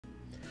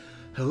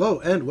Hello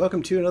and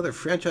welcome to another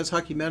Franchise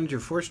Hockey Manager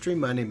 4 stream.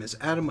 My name is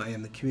Adam. I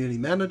am the community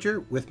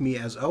manager. With me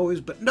as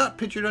always, but not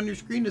pictured on your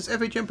screen, is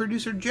FHM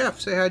producer Jeff.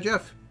 Say hi,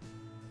 Jeff.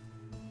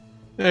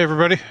 Hey,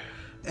 everybody.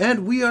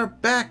 And we are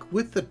back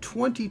with the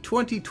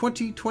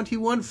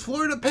 2020-2021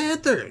 Florida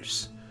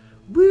Panthers.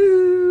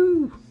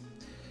 Woo!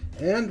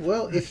 And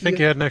well, I think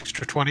you had an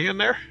extra 20 in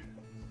there.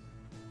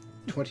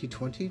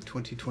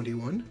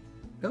 2020-2021?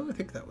 No, I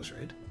think that was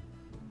right.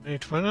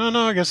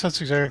 No, I guess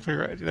that's exactly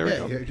right. There we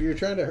go. You're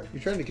trying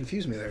to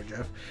confuse me there,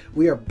 Jeff.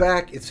 We are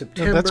back. It's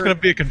September. That's going to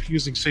be a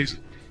confusing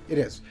season. It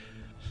is.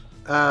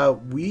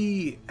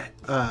 We,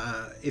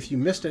 if you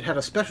missed it, had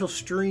a special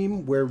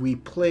stream where we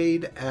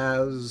played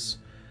as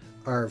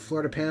our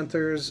Florida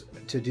Panthers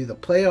to do the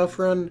playoff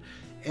run,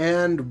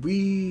 and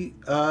we,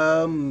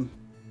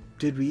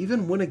 did we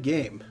even win a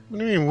game? What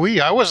do you mean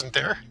we? I wasn't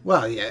there.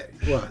 Well, yeah.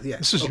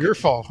 This is your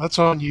fault. That's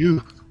on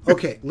you.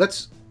 Okay,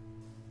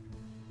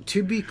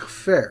 to be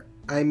fair,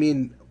 I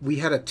mean, we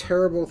had a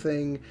terrible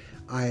thing.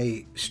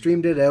 I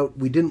streamed it out.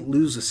 We didn't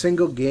lose a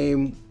single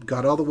game.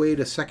 Got all the way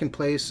to second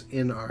place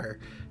in our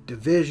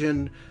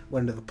division.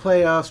 Went to the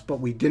playoffs, but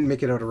we didn't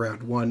make it out of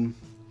round one.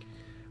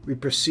 We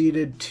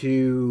proceeded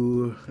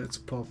to... Let's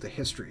pull up the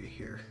history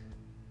here.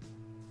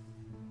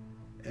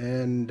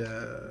 And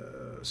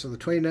so the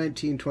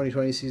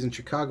 2019-2020 season,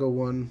 Chicago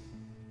won.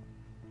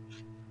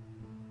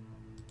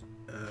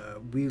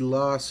 We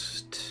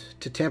lost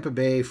to Tampa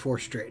Bay 4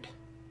 straight.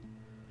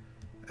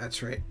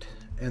 That's right.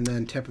 And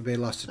then Tampa Bay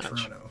lost to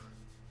Toronto.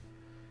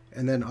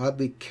 And then,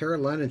 oddly,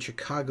 Carolina and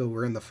Chicago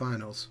were in the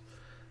finals,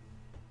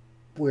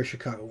 where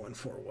Chicago won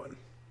 4-1.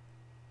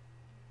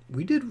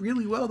 We did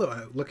really well,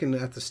 though. Looking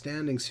at the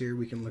standings here,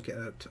 we can look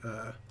at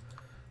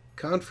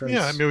conference.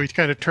 Yeah, I mean, we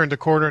kind of turned the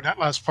corner in that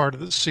last part of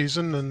the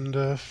season.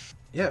 And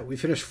yeah, we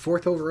finished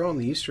 4th overall in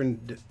the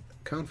Eastern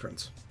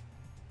Conference.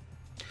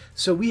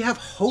 So we have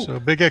hope. So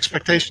big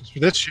expectations for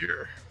this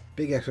year.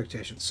 Big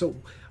expectations. So...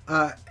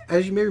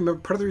 as you may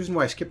remember, part of the reason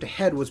why I skipped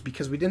ahead was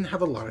because we didn't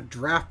have a lot of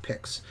draft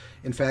picks.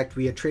 In fact,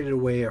 we had traded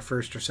away a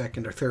first or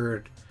second or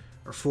third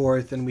or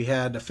fourth, and we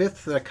had a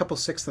fifth, a couple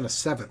sixth, and a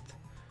seventh.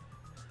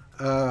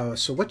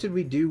 So what did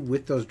we do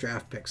with those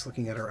draft picks?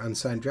 Looking at our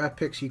unsigned draft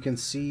picks, you can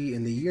see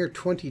in the year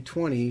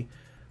 2020,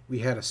 we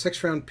had a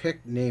 6th-round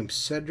pick named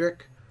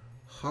Cedric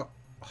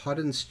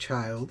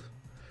Hodenschild,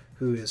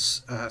 who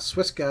is a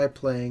Swiss guy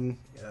playing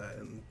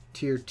in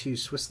Tier 2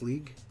 Swiss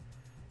League.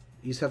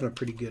 He's having a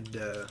pretty good...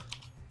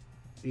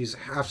 he's a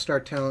half-star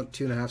talent,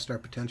 2.5-star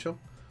potential.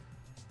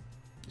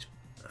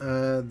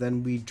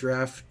 Then we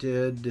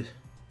drafted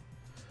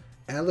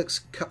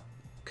Alex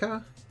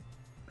Kupka,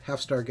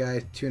 half-star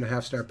guy,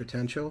 2.5-star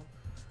potential.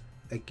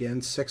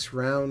 Again, 6th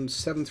round.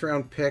 7th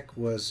round pick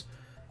was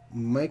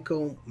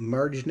Michael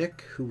Marjnik,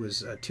 who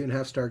was a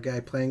 2.5-star guy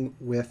playing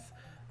with,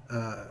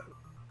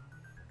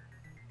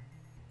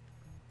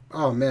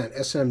 oh man,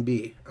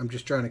 SMB. I'm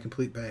just drawing a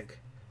complete blank.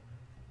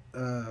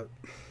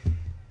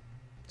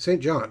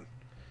 St. John.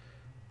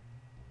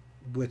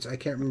 Which I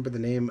can't remember the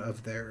name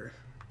of their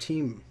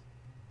team.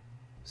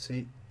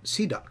 Sea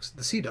Dogs.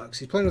 The Sea Dogs.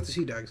 He's playing with the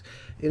Sea Dogs.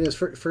 In his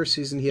first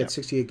season, he had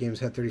 68 games,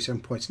 had 37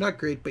 points. Not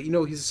great, but you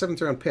know, he's a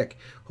 7th-round pick.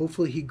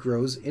 Hopefully he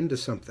grows into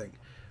something.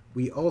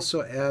 We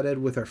also added,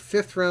 with our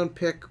 5th-round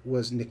pick,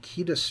 was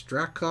Nikita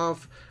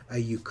Strakov, a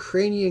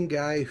Ukrainian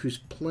guy who's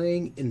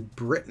playing in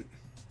Britain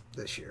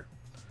this year.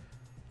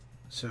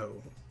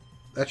 So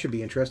that should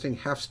be interesting.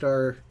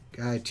 Half-star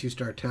guy,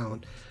 2-star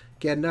talent.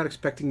 Again, not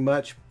expecting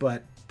much,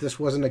 but this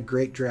wasn't a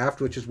great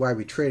draft, which is why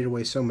we traded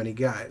away so many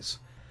guys.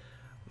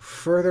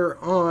 Further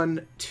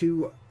on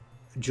to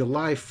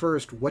July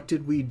 1st, what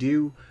did we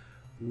do?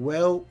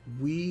 Well,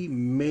 we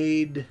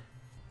made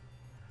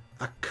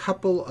a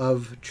couple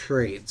of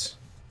trades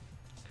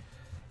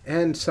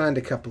and signed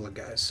a couple of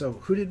guys. So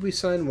who did we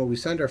sign? Well, we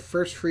signed our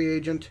first free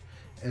agent,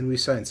 and we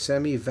signed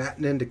Sami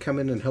Vatanen to come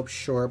in and help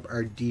shore up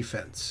our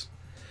defense.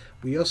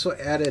 We also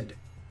added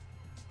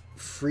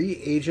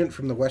free agent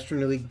from the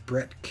Western League,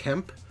 Brett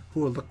Kemp,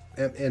 who we'll look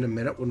at in a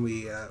minute when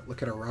we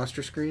look at our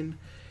roster screen.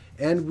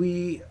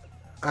 And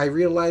I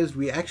realized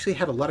we actually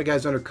had a lot of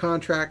guys under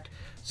contract,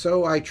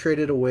 so I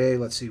traded away,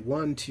 let's see,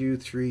 1, 2,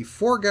 3,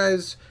 4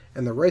 guys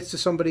and the rights to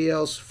somebody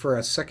else for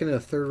a 2nd and a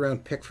 3rd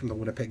round pick from the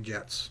Winnipeg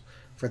Jets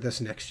for this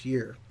next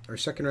year. Or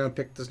 2nd round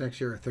pick this next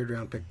year, or 3rd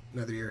round pick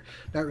another year.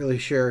 Not really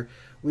sure.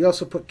 We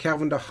also put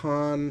Calvin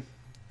DeHaan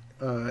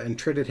and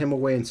traded him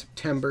away in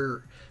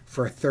September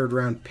for a 3rd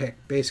round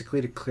pick,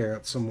 basically to clear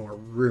out some more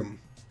room.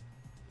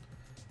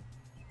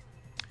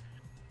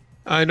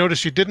 I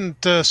noticed you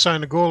didn't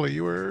sign a goalie.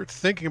 You were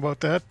thinking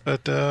about that,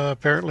 but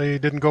apparently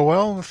it didn't go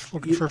well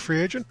looking for a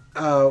free agent.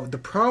 The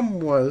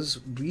problem was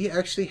we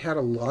actually had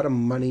a lot of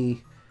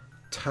money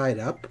tied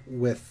up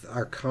with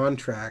our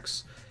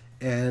contracts,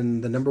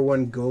 and the number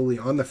 1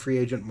 goalie on the free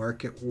agent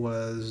market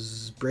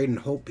was Braden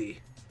Holtby.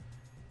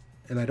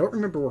 And I don't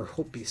remember where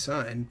Holtby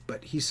signed,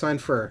 but he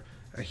signed for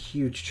a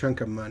huge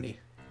chunk of money.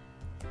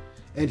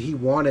 And he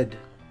wanted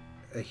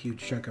a huge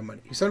chunk of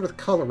money. He signed with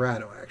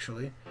Colorado,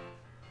 actually.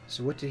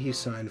 So what did he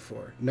sign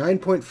for?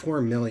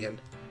 $9.4 million.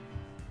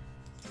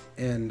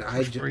 And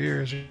For 4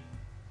 years.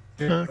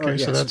 Yeah, okay,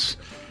 yeah, so that's...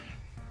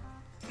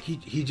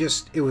 He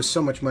just, it was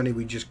so much money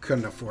we just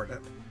couldn't afford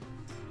it.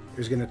 It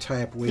was going to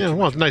tie up way too Yeah,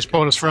 well, much nice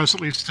money. bonus for us,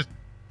 at least it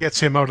gets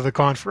him out of the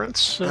conference.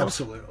 So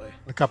Absolutely.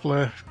 a couple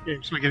of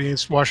games we get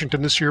against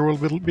Washington this year will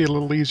be a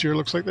little easier.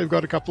 Looks like they've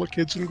got a couple of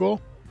kids in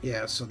goal.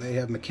 Yeah, so they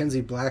have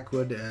Mackenzie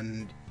Blackwood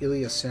and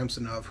Ilya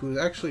Samsonov, who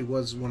actually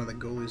was one of the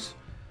goalies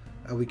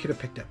we could have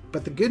picked up.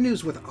 But the good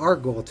news with our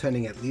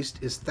goaltending, at least,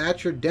 is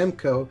Thatcher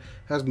Demko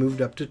has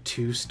moved up to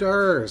 2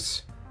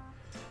 stars.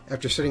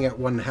 After sitting at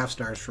 1.5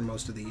 stars for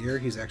most of the year,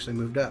 he's actually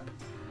moved up.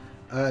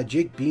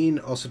 Jake Bean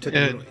also took a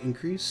little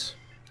increase,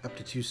 up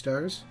to 2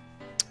 stars.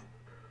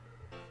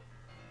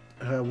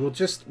 We'll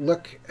just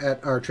look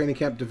at our training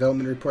camp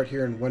development report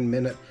here in 1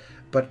 minute.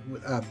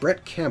 But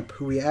Brett Kemp,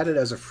 who we added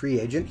as a free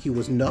agent, he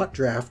was not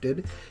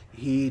drafted.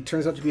 He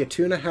turns out to be a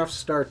 2.5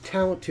 star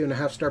talent,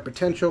 2.5 star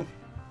potential.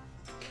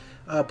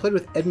 Played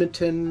with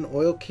Edmonton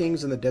Oil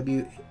Kings in the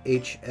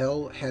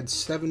WHL, had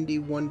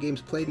 71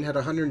 games played and had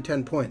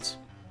 110 points.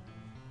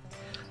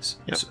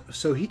 Yep.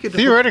 So he could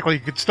theoretically, he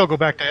could still go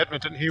back to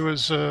Edmonton. He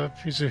was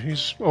he's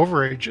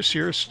overage this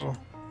year, so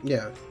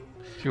yeah.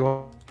 If you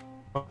want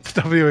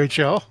the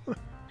WHL,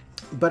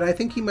 but I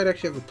think he might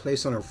actually have a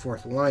place on our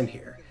 4th line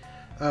here.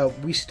 I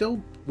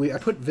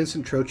put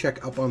Vincent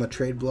Trocheck up on the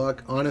trade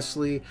block.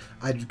 Honestly,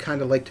 I'd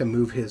kind of like to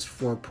move his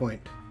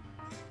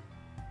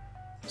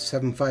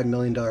 $4.75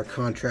 million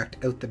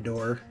contract out the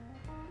door.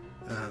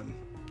 I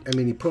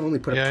mean, he only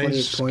put up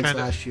 28 points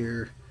last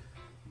year.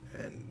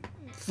 And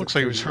looks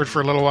like he was hurt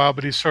for a little while,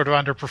 but he's sort of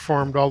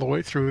underperformed all the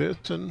way through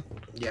it. And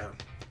yeah,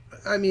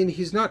 I mean,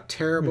 he's not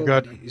terrible. We've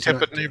got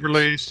Tippett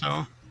Neighborly,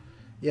 so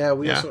yeah,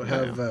 we also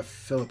have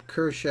Philip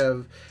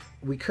Kershev.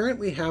 We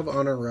currently have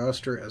on our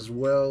roster as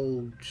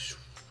well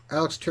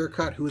Alex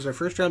Turcotte, who was our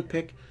first-round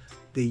pick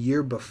the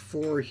year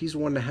before. He's a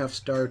 1.5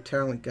 star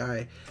talent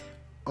guy.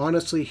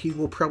 Honestly, he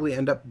will probably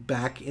end up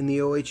back in the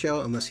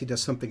OHL unless he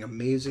does something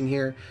amazing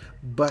here.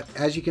 But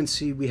as you can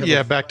see, we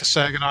have back to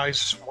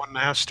Saguenay's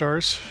 1.5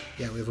 stars.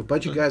 Yeah, we have a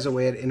bunch of guys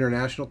away at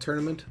international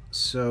tournament,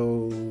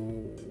 so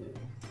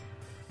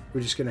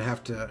we're just going to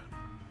have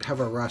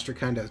our roster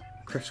kind of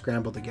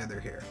scramble together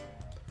here.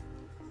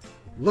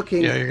 You're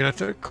going to have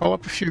to call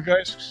up a few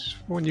guys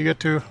when you get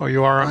to... Oh,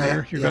 you are on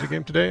there? You got a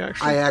game today,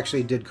 actually? I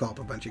actually did call up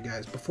a bunch of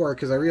guys before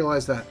because I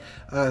realized that.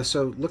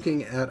 So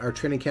looking at our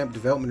training camp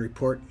development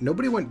report,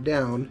 nobody went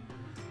down.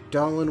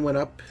 Dolan went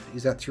up.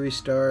 He's at 3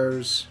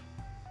 stars.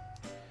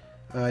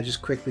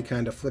 Just quickly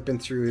kind of flipping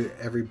through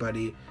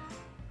everybody.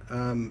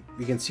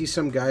 You can see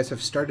some guys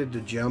have started to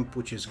jump,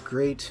 which is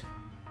great.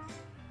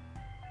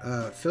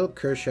 Philip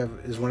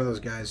Kershev is one of those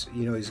guys,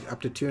 he's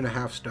up to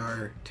 2.5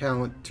 star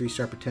talent, 3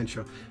 star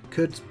potential.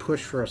 Could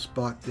push for a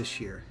spot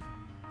this year.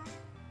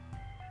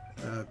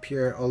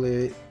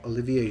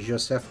 Pierre-Olivier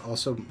Joseph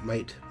also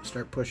might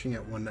start pushing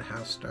at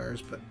 1.5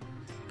 stars, but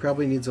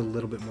probably needs a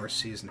little bit more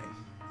seasoning.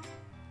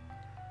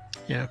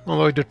 Yeah,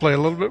 although he did play a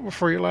little bit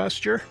before you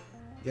last year.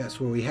 Yes,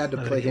 well, we had to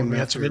play him. We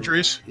had some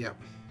injuries. Yeah.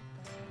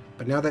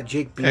 But now that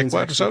Jake Bean's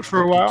was out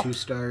for a while, 2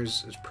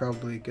 stars is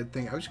probably a good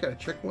thing. I just got to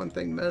check one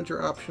thing.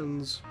 Manager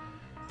options.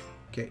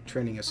 Okay,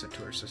 training is set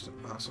to our assistant.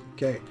 Awesome.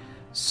 Okay,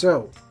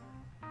 so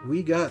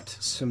we got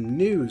some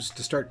news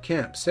to start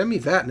camp. Semi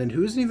Vatanen,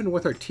 who isn't even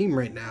with our team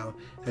right now,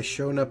 has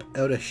shown up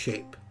out of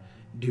shape.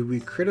 Do we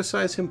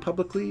criticize him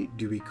publicly?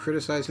 Do we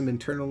criticize him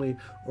internally?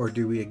 Or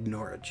do we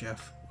ignore it,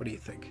 Jeff? What do you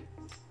think?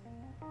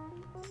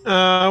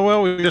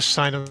 Well, we just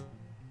sign him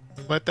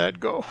and let that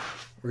go.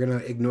 We're going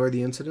to ignore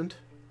the incident?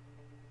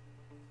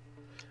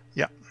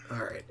 Yeah. All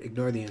right,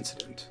 ignore the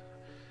incident.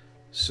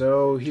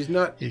 So he's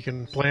not... He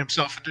can play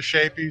himself into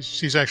shape.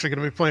 He's actually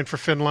going to be playing for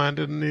Finland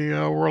in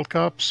the World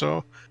Cup,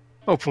 so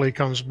hopefully he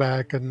comes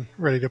back and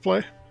ready to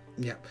play.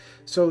 Yeah.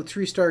 So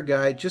 3-star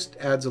guy just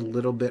adds a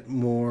little bit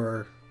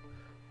more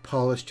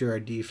polish to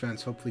our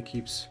defense. Hopefully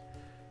keeps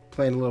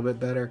playing a little bit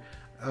better.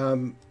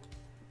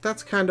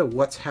 That's kind of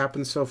what's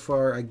happened so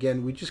far.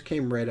 Again, we just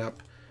came right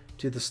up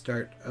to the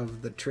start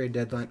of the trade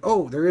deadline.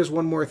 Oh, there is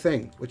one more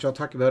thing, which I'll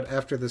talk about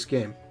after this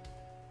game.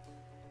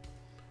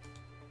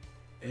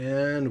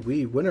 And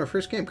we win our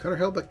first game. Connor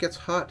Helbeck gets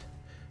hot.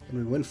 And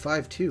we win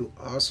 5-2.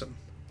 Awesome.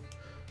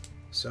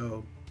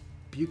 So,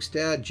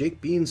 Bukestad, Jake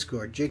Bean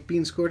scored. Jake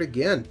Bean scored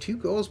again. 2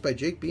 goals by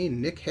Jake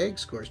Bean. Nick Hague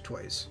scores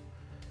twice.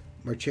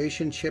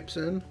 Marchation chips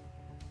in.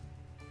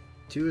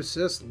 2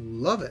 assists.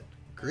 Love it.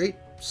 Great,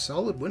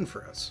 solid win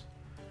for us.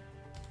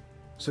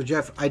 So,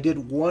 Jeff, I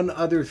did one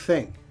other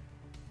thing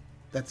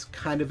that's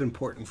kind of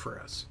important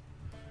for us.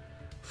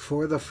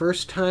 For the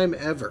first time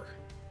ever,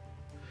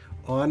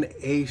 on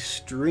a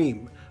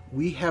stream,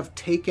 we have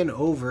taken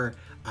over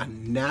a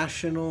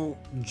national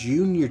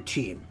junior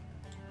team.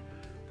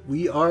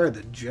 We are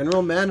the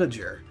general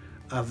manager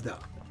of the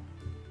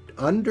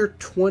under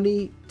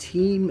 20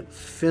 team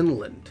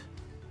Finland.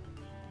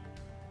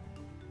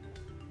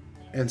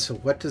 And so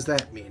what does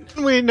that mean?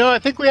 I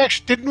think we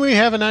actually didn't we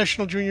have a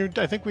national junior?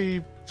 I think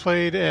we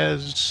played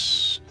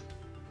as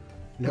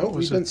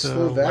we've been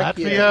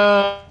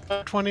Slovakia.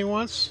 Latvia 20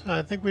 once.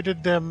 I think we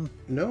did them.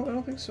 No, I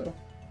don't think so.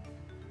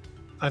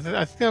 I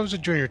think that was a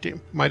junior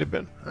team. Might have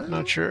been. Oh.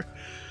 Not sure.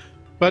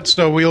 But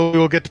so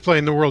we'll get to play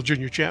in the World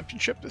Junior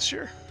Championship this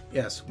year.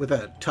 Yes, with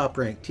a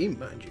top-ranked team,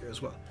 mind you,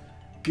 as well.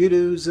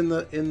 Gudu's in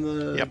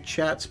the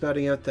chat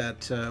spouting out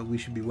that we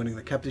should be winning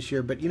the cup this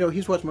year, but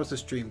he's watched most of the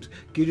streams.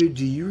 Gudu,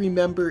 do you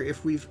remember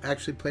if we've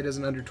actually played as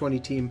an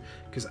under-20 team?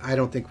 Because I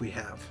don't think we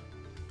have.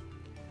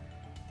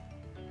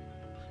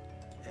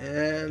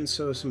 And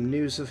so some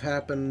news have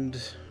happened.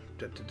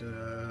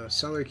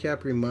 Salary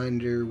cap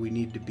reminder: we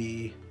need to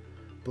be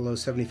below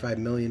 75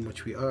 million,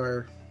 which we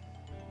are.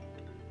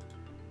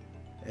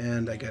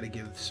 And I got to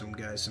give some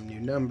guys some new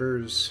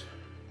numbers.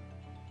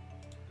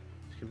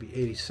 It's gonna be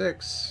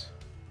 86.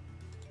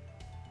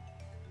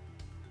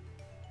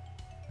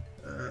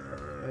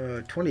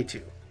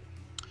 22.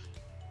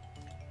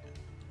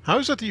 How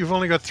is it that you've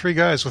only got 3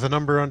 guys with a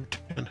number on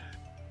 10?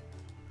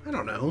 I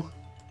don't know.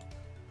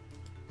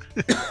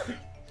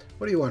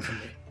 What do you want from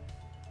me?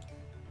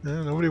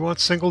 Nobody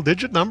wants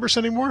single-digit numbers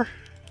anymore?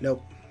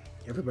 Nope.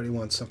 Everybody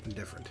wants something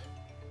different.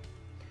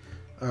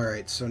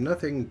 Alright, so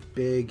nothing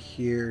big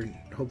here.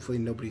 Hopefully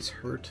nobody's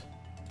hurt.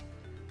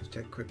 Let's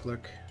take a quick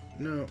look.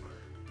 No.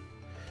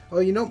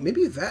 Oh,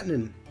 maybe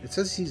Vatanen. It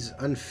says he's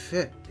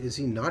unfit. Is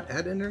he not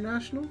at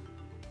international?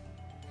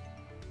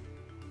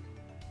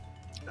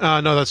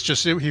 No, that's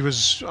just it. He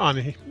was on.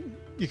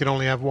 You can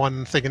only have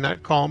one thing in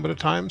that column at a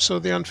time, so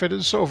the unfit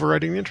is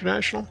overriding the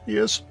international. He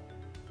is.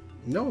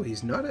 No,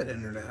 he's not at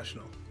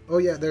international. Oh,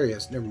 yeah, there he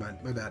is. Never mind.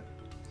 My bad.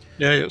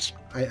 Yeah, he is.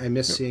 I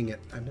miss seeing it.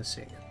 I miss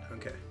seeing it.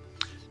 Okay.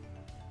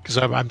 Because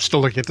I'm still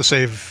looking at the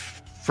save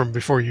from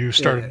before you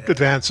started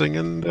advancing,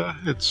 and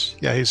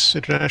he's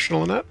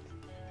international in that.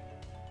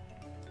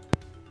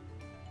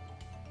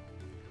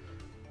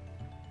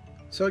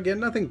 So again,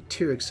 nothing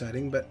too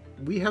exciting, but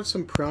we have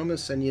some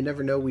promise, and you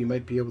never know, we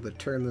might be able to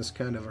turn this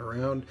kind of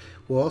around.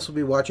 We'll also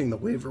be watching the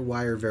waiver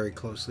wire very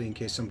closely in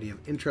case somebody of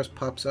interest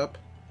pops up.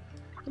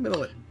 I'm going to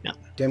let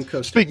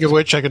Demko... Speaking of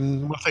which, one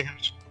thing I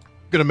was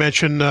going to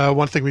mention,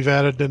 one thing we've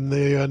added in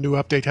the new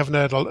update, haven't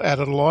added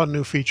a lot of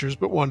new features,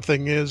 but one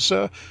thing is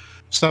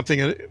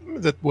something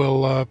that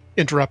will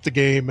interrupt the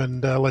game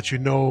and let you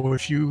know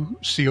if you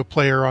see a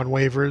player on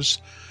waivers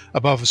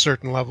above a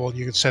certain level.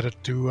 You can set it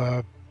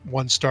to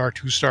 1-star,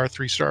 2-star,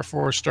 3-star,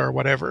 4-star,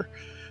 whatever.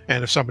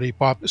 And if somebody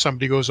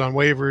goes on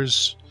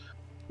waivers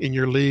in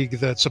your league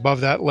that's above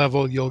that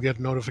level, you'll get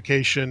a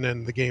notification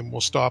and the game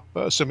will stop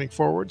simming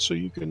forward, so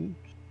you can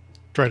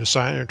try to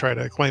sign or try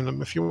to claim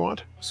them if you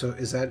want. So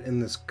is that in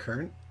this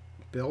current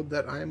build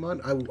that I am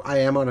on? I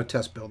am on a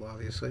test build,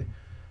 obviously.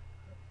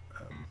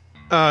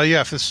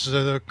 Yeah, if this is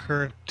the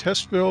current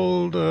test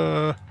build,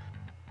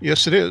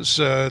 yes, it is.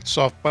 It's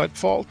off by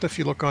default if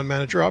you look on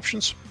manager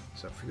options.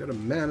 So if we go to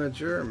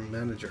manager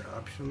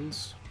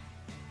options,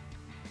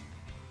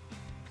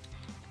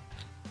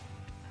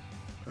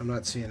 I'm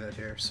not seeing it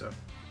here. So,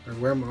 or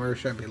where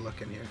should I be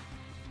looking here?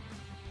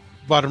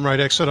 Bottom right,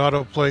 exit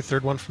autoplay,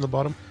 third one from the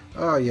bottom.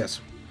 Oh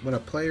yes, when a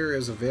player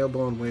is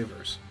available on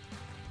waivers.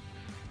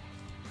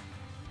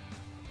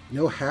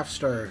 No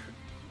half-star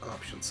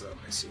options though.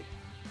 I see.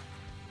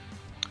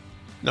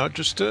 Not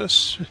just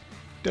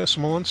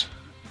decimal ones.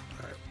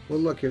 We'll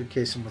look here in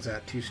case someone's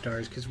at 2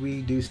 stars, because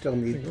we do still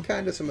need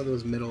kind of some of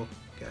those middle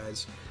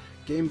guys.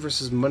 Game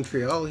versus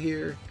Montreal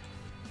here.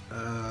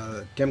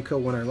 Demko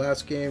won our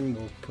last game.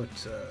 We'll put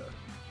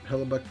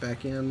Hellebuck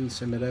back in,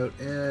 sim it out,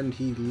 and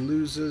he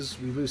loses.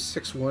 We lose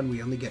 6-1.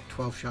 We only get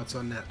 12 shots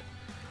on net.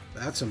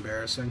 That's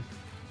embarrassing.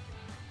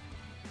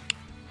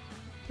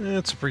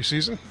 It's a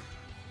preseason.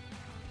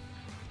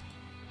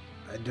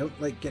 I don't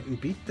like getting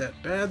beat that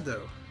bad,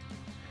 though.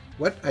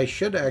 What I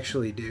should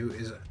actually do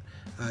is...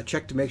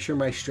 check to make sure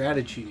my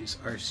strategies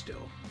are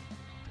still.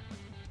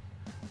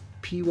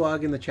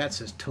 P-Wog in the chat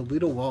says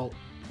Toledo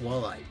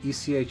Walleye,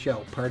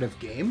 ECHL, part of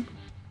game?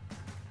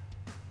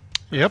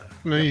 Yep,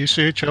 the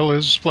ECHL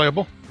is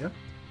playable. Yep.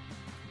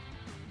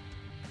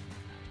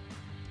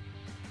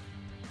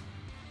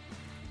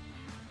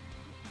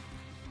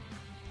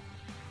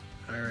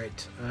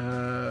 Alright,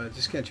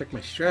 just gonna check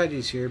my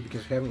strategies here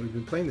because we've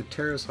been playing the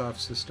Tarasov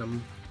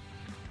system,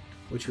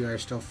 which we are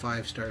still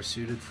 5-star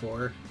suited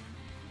for.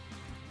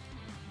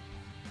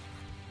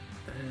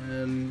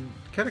 And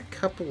got a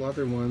couple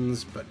other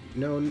ones, but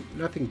no,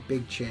 nothing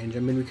big change. I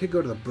mean, we could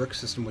go to the Brook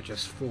system, which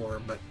is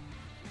 4, but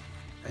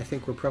I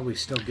think we're probably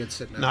still good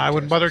sitting. No, I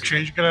wouldn't bother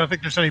changing it. I don't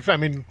think there's any. I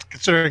mean,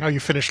 considering how you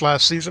finished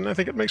last season, I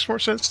think it makes more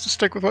sense to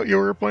stick with what you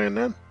were playing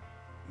then.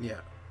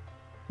 Yeah.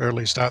 Or at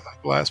least the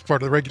last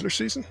part of the regular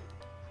season.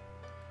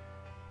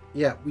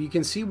 Yeah, you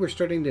can see we're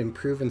starting to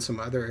improve in some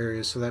other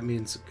areas, so that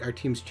means our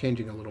team's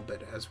changing a little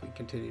bit as we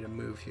continue to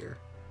move here.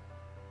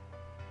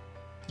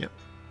 Yep.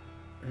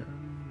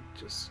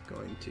 Just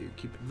going to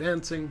keep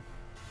advancing.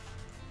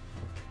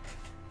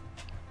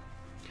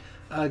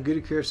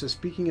 Goodacure says,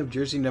 speaking of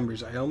jersey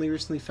numbers, I only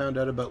recently found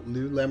out about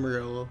Lou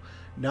Lamoriello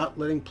not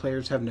letting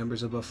players have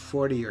numbers above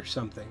 40 or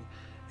something,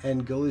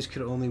 and goalies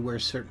could only wear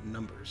certain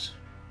numbers.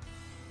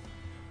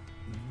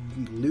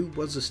 Lou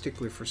was a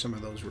stickler for some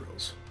of those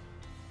rules.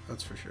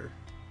 That's for sure.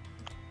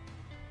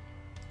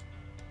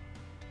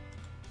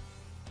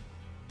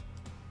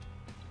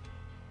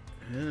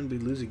 And we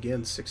lose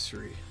again,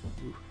 6-3.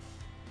 Ooh.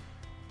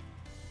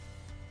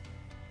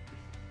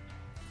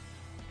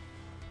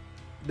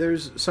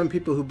 There's some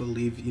people who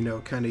believe, you know,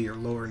 kind of your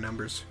lower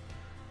numbers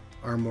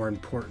are more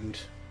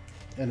important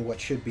and what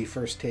should be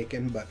first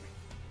taken, but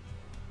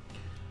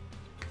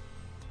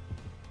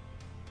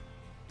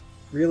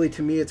really,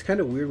 to me, it's kind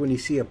of weird when you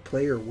see a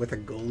player with a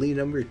goalie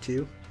number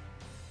too.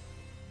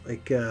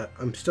 Like,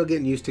 I'm still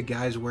getting used to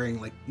guys wearing,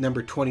 like,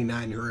 number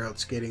 29 who are out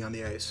skating on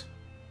the ice.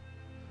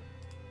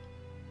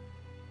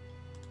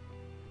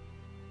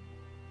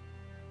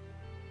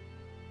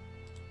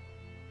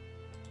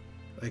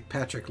 Like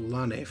Patrick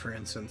Laine, for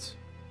instance.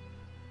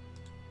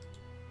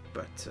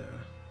 But,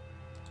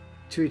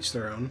 to each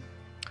their own.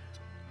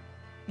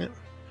 Yeah.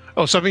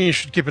 Oh, something you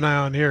should keep an eye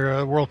on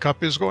here. World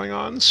Cup is going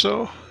on,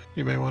 so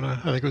you may want to...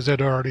 I think it was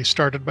already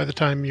started by the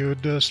time you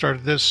had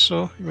started this,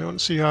 so you may want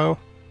to see how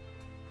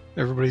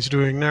everybody's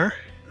doing there.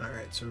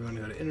 Alright, so we're going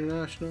to go to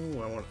International.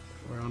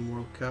 We're on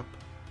World Cup.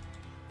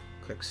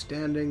 Click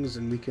Standings,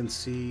 and we can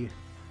see...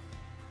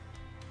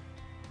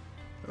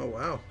 Oh,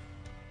 wow.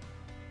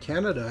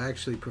 Canada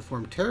actually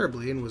performed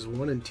terribly and was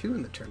 1-2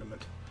 in the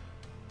tournament.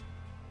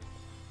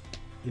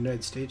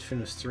 United States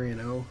finished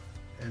 3-0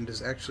 and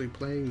is actually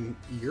playing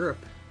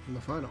Europe in the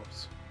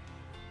finals.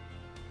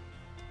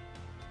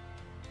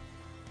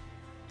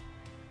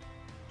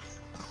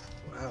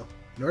 Wow.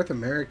 North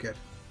America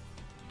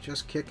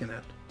just kicking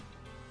it.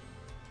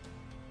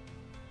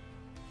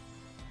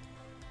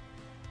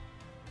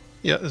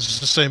 Yeah, this is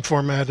the same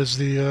format as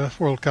the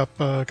World Cup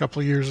a couple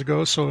of years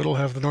ago, so it'll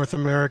have the North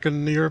American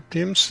and the Europe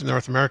teams. The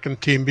North American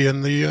team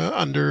being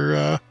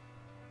the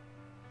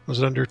was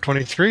it under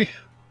 23?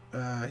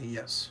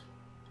 Yes.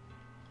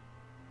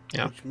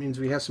 Yeah. Which means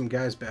we have some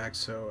guys back,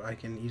 so I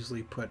can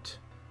easily put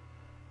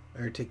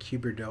or take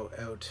Huberdeau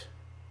out.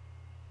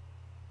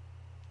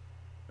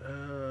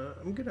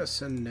 I'm gonna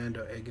send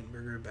Nando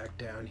Eggenberger back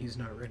down. He's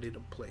not ready to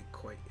play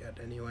quite yet,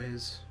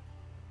 anyways.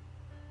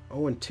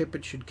 Owen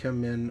Tippett should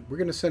come in. We're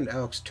going to send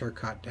Alex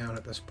Turcotte down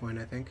at this point,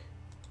 I think.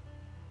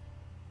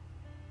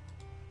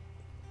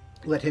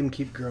 Let him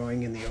keep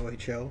growing in the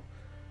OHL.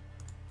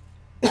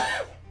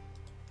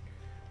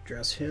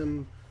 Dress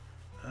him.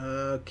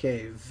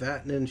 Okay,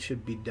 Vatanen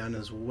should be done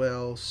as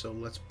well, so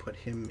let's put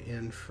him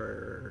in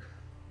for...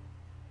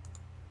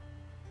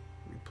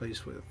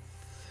 Replace with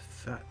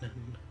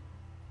Vatanen.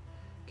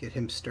 Get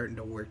him starting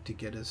to work to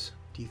get his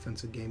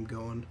defensive game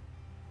going.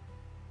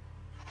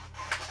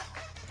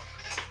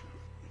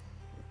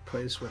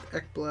 Place with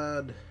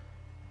Ekblad.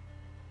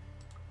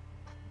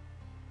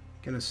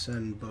 Gonna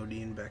send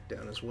Bodine back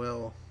down as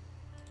well.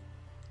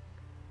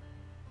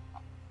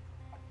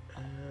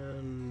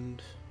 And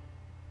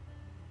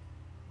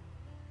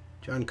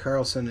John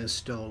Carlson is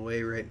still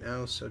away right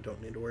now, so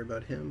don't need to worry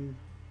about him.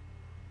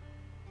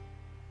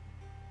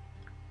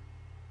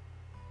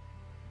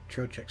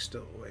 Trocheck's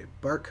still away.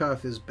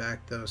 Barkov is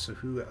back though, so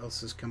who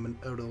else is coming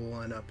out of the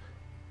lineup?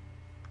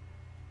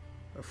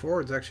 Our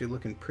forward's actually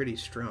looking pretty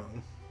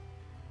strong.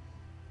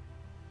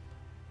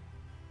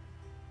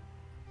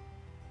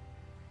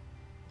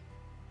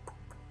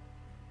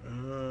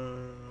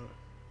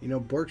 You know,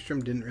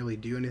 Borgstrom didn't really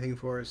do anything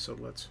for us, so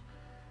let's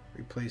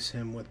replace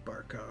him with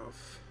Barkov.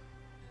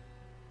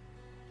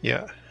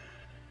 Yeah.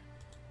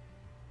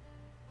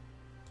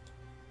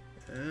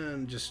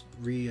 And just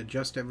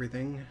readjust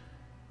everything.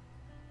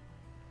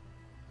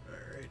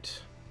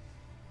 Alright.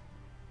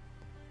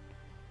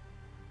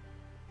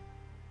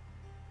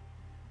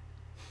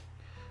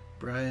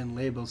 Brian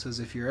Label says,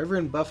 if you're ever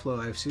in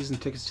Buffalo, I have season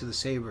tickets to the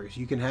Sabres.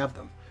 You can have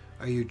them.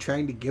 Are you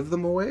trying to give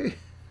them away?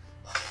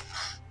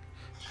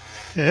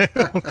 Yeah,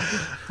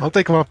 I'll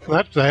take them up for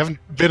that. I haven't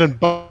been in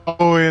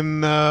Buffalo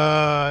in,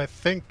 I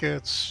think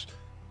it's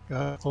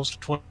close to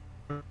 20.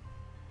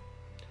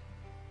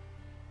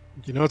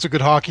 You know, it's a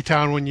good hockey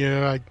town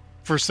when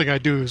first thing I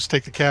do is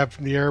take the cab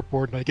from the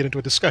airport and I get into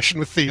a discussion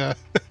with the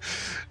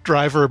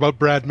driver about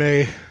Brad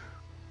May.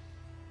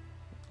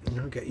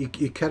 Okay,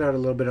 you cut out a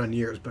little bit on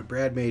years, but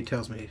Brad May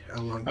tells me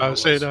how long I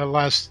was saying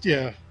last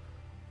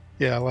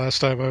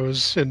time I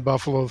was in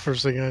Buffalo, the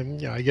first thing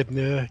I get in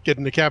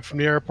the cab from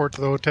the airport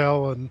to the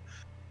hotel, and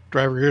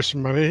driver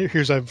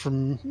I'm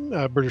from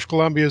British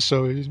Columbia,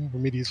 so he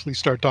immediately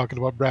start talking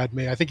about Brad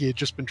May. I think he had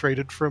just been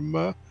traded from,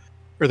 or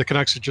the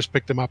Canucks had just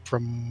picked him up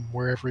from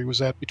wherever he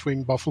was at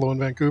between Buffalo and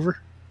Vancouver.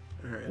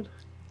 All right,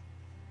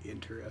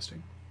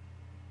 interesting.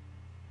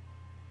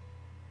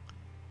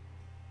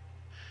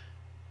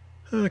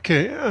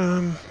 Okay.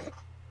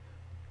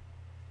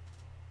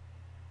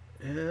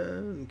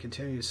 And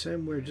continue to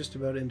send. We're just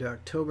about into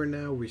October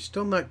now. We're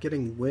still not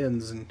getting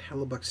wins, and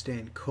Hellebuck's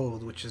staying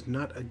cold, which is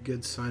not a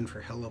good sign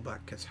for Hellebuck,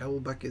 because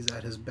Hellebuck is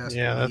at his best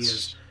when he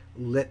is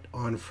lit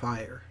on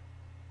fire.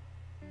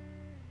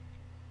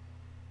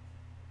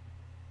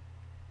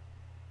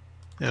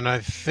 And I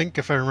think,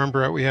 if I remember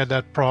right, we had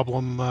that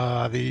problem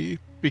the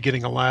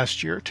beginning of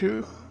last year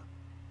too.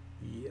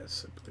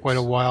 Yes, quite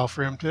a while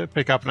for him to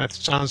pick up, and it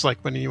sounds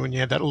like when you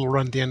had that little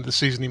run at the end of the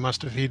season, he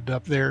must have heated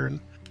up there and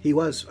He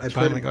was. I played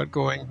Finally him, got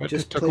going, but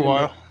just it took a played him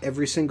while.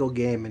 every single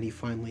game, and he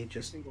finally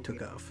just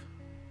took off.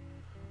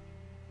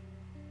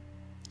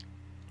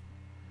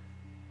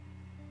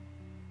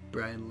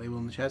 Brian Label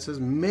in the chat says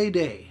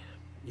Mayday.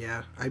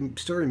 Yeah, I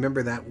still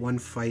remember that one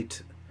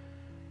fight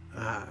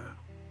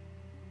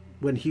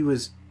when he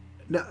was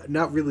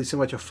not really so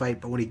much a fight,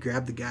 but when he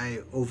grabbed the guy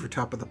over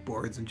top of the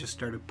boards and just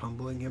started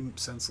pummeling him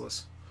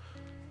senseless.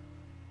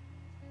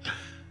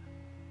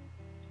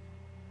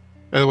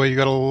 By the way, you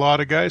got a lot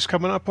of guys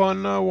coming up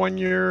on 1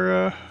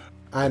 year.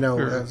 I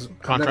know. That's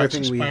another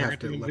thing we have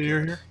to look at.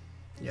 Here.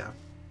 Yeah.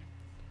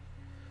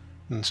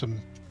 And some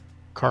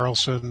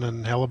Carlson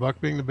and Hellebuck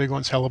being the big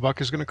ones.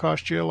 Hellebuck is going to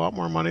cost you a lot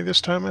more money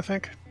this time, I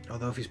think.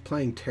 Although if he's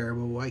playing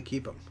terrible, why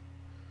keep him?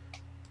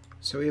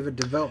 So we have a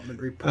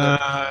development report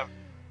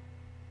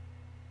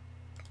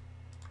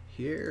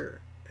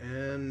here.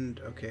 And,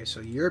 okay,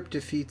 so Europe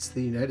defeats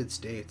the United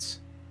States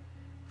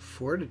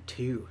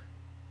 4-2.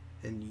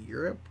 And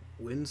Europe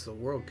wins the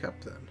World Cup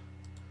then.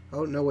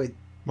 Oh, no, wait.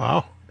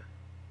 Wow.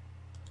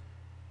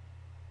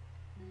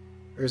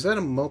 Or is that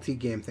a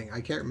multi-game thing?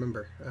 I can't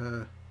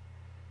remember.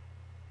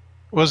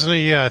 Wasn't it?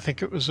 Yeah, I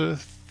think it was a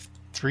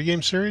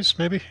 3-game series,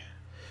 maybe.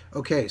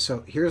 Okay,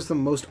 so here's the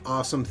most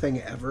awesome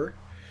thing ever.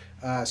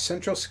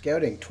 Central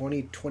Scouting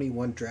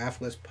 2021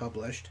 draft list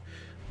published.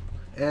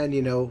 And,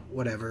 you know,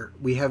 whatever.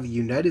 We have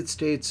United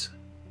States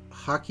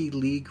Hockey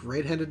League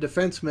right-handed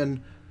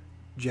defenseman.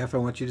 Jeff, I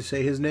want you to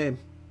say his name.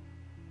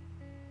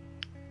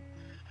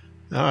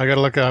 No, I got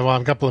to look at. Well,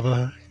 I'm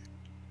a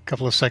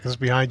couple of seconds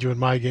behind you in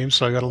my game,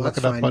 so I got to look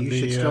it up on you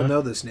should still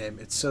know this name.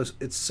 It's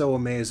so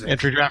amazing.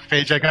 Entry draft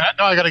page. I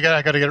got to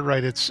get it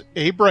right. It's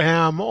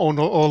Abraham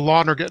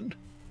O'Lonergan.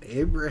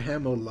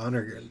 Abraham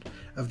O'Lonergan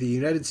of the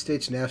United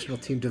States National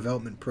Team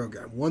Development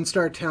Program.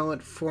 1-star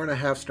talent,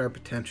 4.5-star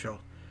potential.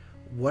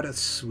 What a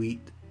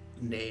sweet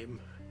name.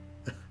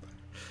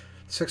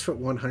 6'1",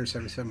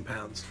 177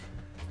 pounds.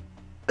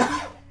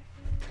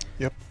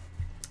 Yep.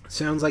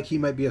 Sounds like he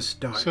might be a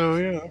star. So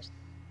yeah.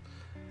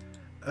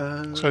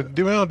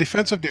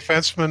 Defensive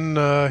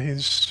defenseman.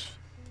 He's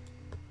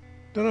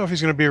don't know if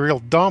he's going to be a real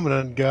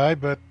dominant guy,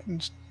 but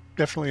he's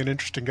definitely an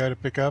interesting guy to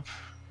pick up.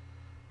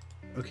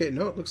 Okay,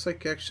 no, it looks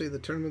like actually the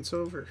tournament's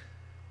over.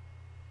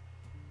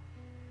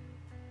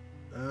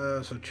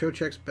 So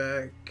Trocheck's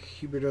back.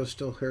 Huberdeau's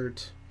still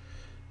hurt.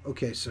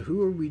 Okay, so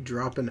who are we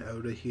dropping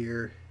out of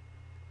here?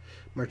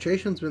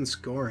 Marchation's been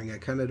scoring. I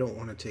kind of don't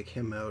want to take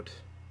him out.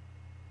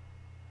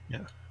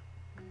 Yeah.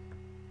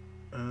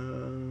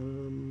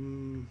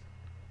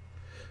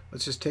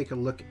 Let's just take a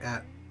look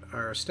at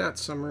our stats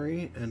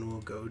summary, and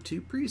we'll go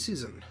to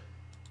preseason.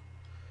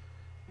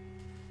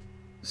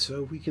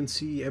 So we can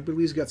see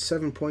Eberle's got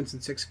 7 points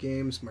in 6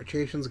 games.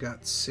 Marchation's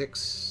got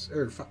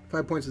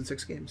 5 points in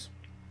 6 games.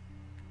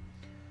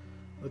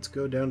 Let's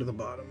go down to the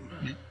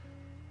bottom.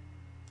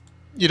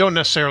 You don't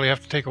necessarily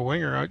have to take a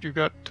winger out. You've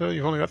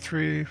only got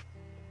 3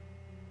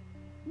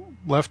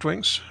 left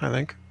wings, I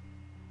think.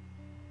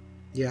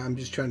 Yeah, I'm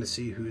just trying to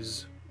see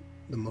who's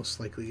the most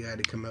likely guy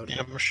to come out.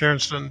 Yeah,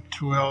 Sharon's done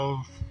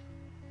 12.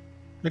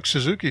 Nick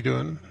Suzuki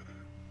doing.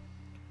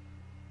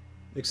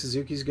 Nick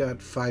Suzuki's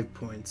got 5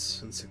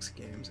 points in 6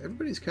 games.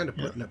 Everybody's kind of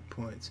putting up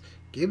points.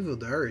 Gabe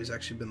Vildari has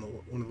actually been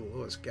one of the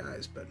lowest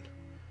guys, but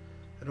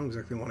I don't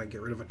exactly want to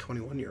get rid of a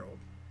 21-year-old.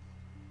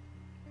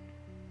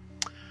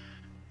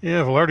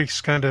 Yeah,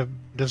 Velarde's kind of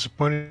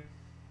disappointing.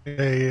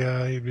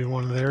 He'd be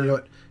one of their. You know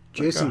what?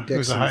 Jason Dixon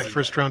was a high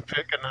first-round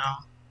pick, and now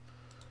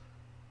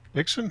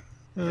Dixon.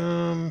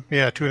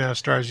 Yeah, 2.5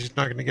 stars. He's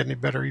not going to get any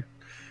better. He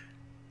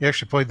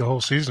actually played the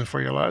whole season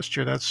for you last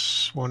year.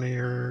 That's one of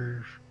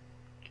your.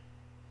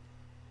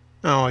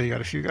 Oh, you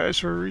got a few guys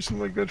who are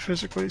reasonably good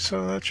physically,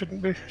 so that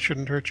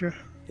shouldn't hurt you.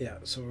 Yeah,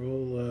 so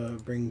we'll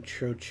bring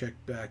Trocheck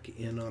back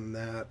in on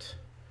that.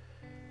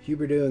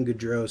 Huberdeau and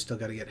Gaudreau still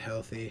got to get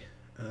healthy.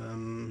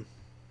 I'm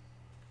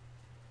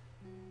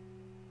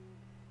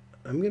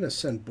going to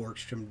send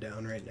Borgstrom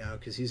down right now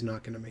because he's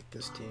not going to make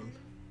this team.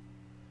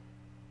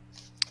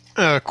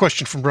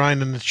 Question from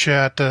Brian in the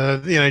chat.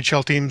 The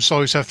NHL teams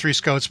always have 3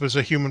 scouts, but as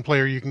a human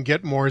player, you can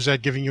get more. Is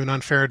that giving you an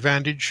unfair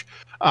advantage?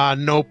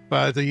 Nope.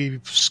 The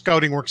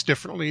scouting works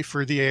differently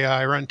for the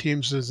AI run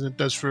teams as it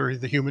does for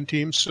the human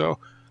teams. So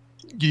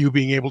you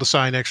being able to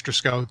sign extra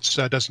scouts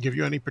doesn't give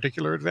you any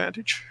particular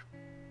advantage.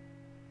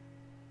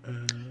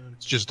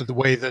 It's just the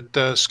way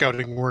that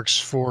scouting works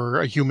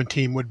for a human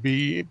team would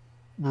be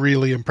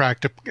really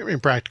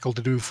impractical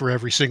to do for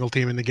every single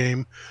team in the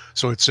game.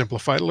 So it's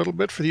simplified a little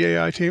bit for the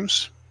AI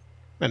teams.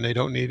 And they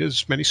don't need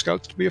as many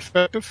scouts to be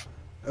effective.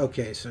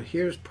 Okay, so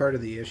here's part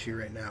of the issue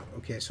right now.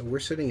 Okay, so we're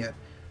sitting at,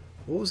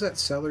 what was that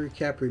salary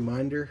cap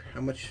reminder?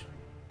 How much?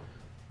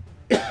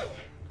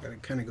 Gotta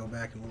kind of go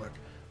back and look.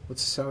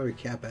 What's the salary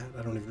cap at?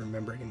 I don't even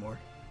remember anymore.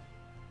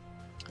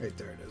 Right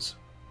there it is.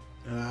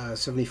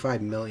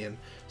 75 million.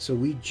 So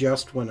we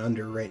just went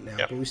under right now,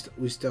 but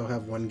we still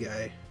have one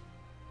guy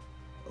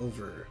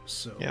over.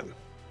 So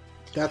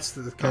that's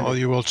the kind of...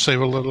 you will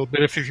save a little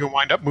bit if you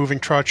wind up moving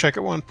Trocheck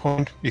at one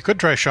point. You could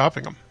try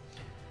shopping him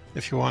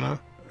if you want to.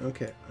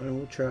 Okay, I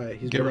will try.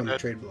 He's been on the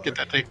trade block. Get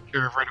that taken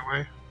care of right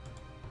away.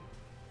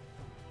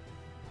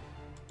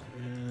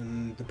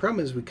 And the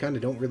problem is we kind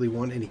of don't really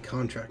want any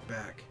contract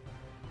back.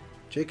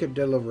 Jacob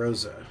De La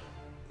Rosa.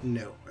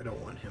 No, I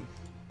don't want him.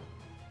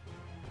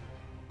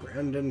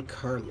 Brandon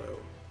Carlo.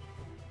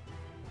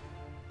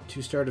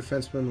 2-star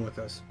defenseman with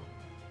us.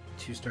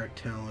 2-star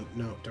talent.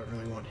 No, don't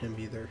really want him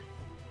either.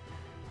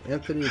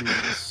 Anthony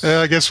Lewis.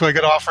 I guess I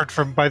got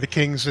offered by the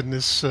Kings in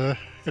this in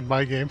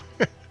my game.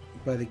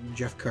 By the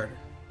Jeff Carter.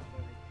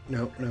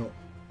 No.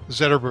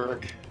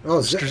 Zetterberg. Oh,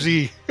 Mr.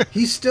 Z.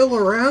 He's still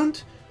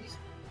around?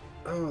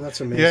 Oh,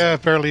 that's amazing. Yeah,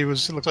 apparently it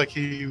looks like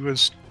he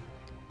was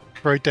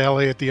right to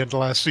LA at the end of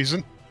last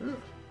season. Oh,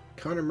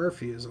 Connor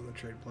Murphy is on the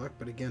trade block,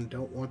 but again,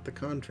 don't want the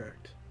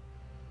contract.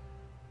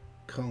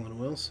 Colin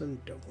Wilson,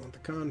 don't want the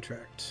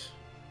contract.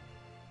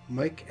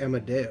 Mike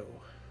Amadeo.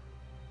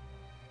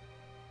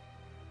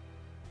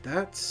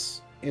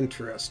 That's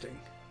interesting.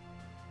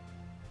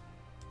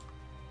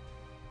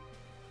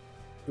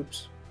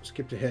 Oops,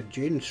 skipped ahead.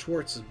 Jaden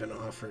Schwartz has been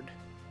offered.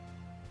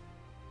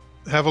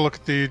 Have a look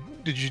at the.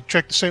 Did you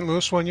check the St.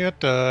 Louis one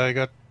yet? I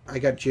got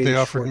Jaden They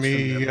offered Schwartz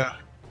me.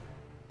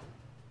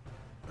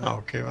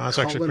 Okay, well, that's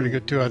actually pretty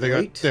good too.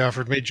 They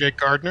offered me Jake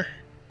Gardner.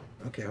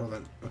 Okay, hold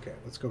on. Okay,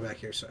 let's go back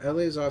here. So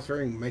LA is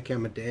offering Mike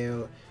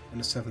Amadeo and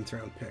a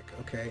 7th-round pick.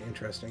 Okay,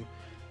 interesting.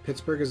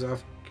 Pittsburgh is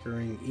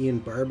offering Ian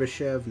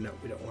Barbashev. No,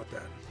 we don't want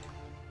that.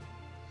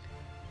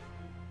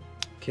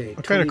 Okay.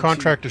 What kind of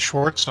contract is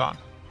Schwartz on?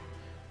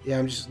 Yeah,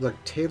 I'm just look.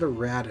 Taylor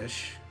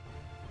Radish.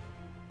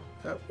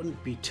 That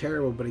wouldn't be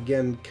terrible, but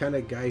again, kind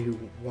of guy who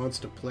wants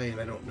to play,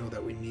 and I don't know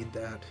that we need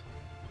that.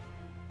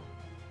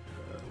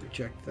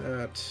 Reject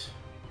that.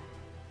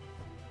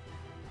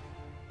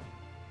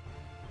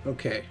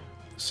 Okay,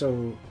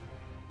 so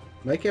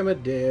Mike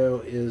Amadeo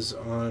is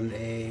on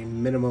a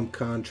minimum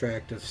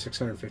contract of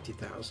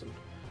 $650,000.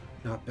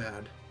 Not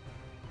bad.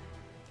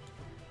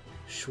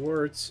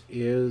 Schwartz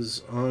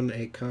is on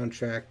a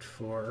contract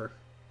for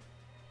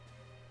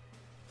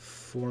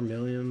 $4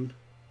 million.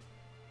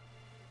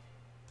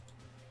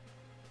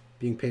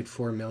 Being paid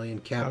 $4 million.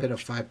 Cap it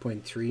of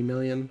 $5.3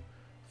 million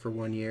for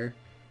 1 year.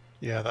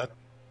 Yeah, that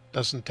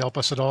doesn't help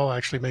us at all.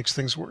 Actually makes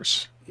things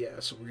worse. Yeah,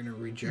 so we're gonna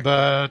reject.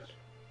 But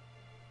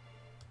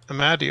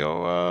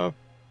Amadeo,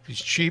 he's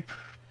cheap.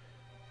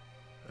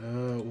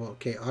 Well,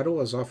 okay.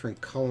 Ottawa's offering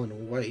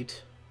Colin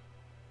White,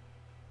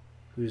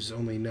 who's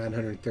only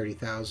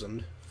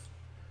 $930,000.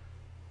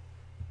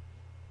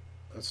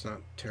 That's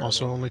not terrible.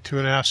 Also, only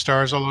 2.5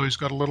 stars, although he's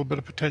got a little bit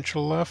of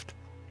potential left.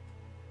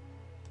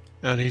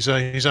 And he's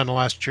on the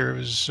last year of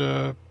his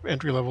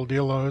entry-level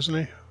deal, though, isn't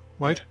he?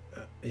 White?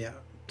 Yeah.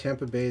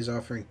 Tampa Bay is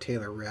offering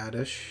Taylor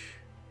Radish,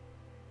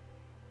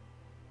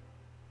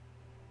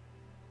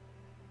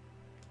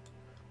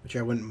 which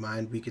I wouldn't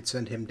mind. We could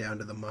send him down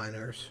to the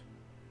minors.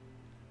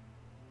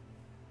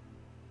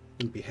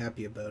 Wouldn't be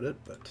happy about it,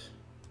 but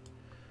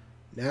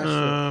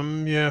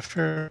Nashville. Yeah,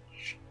 fair.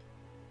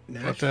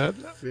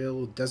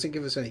 Nashville doesn't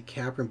give us any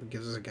cap room, but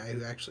gives us a guy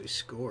who actually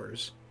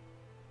scores.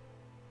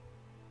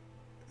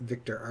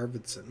 Victor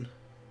Arvidsson.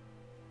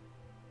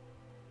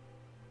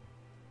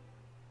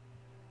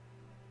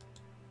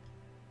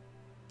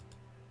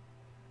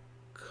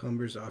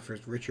 Cumbers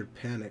offers Richard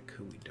Panik,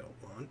 who we don't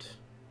want.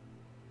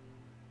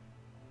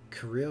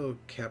 Kirill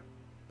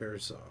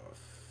Kaprizov.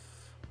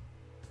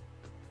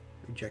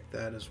 Reject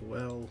that as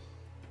well.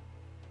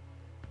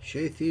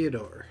 Shea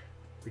Theodore.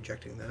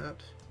 Rejecting that.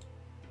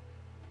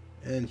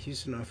 And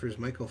Houston offers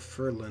Michael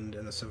Furland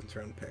and a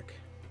 7th-round pick.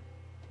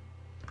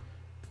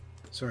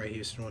 Sorry,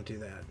 Houston won't do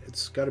that.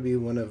 It's got to be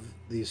one of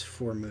these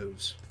 4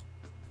 moves.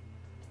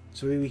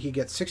 So we could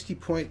get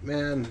 60-point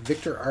man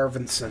Victor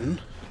Arvidsson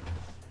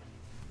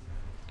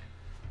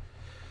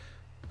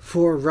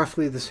for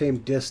roughly the same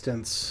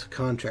distance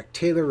contract.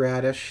 Taylor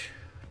Radish,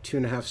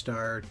 2.5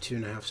 star,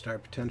 2.5 star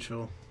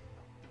potential.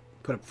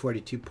 Put up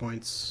 42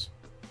 points.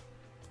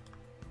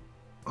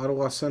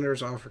 Ottawa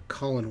Senators offer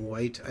Colin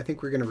White. I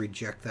think we're going to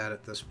reject that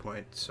at this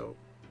point, so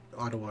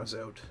Ottawa's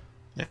out.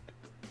 Yeah.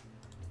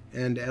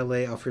 And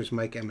LA offers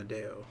Mike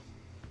Amadeo,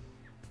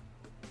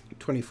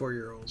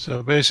 24-year-old.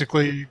 So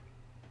basically,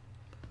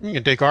 you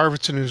can take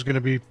Arvidsson, who's going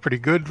to be pretty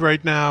good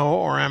right now,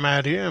 or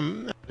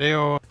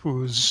Amadeo,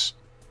 who's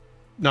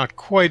not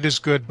quite as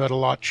good, but a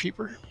lot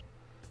cheaper.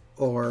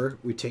 Or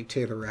we take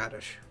Taylor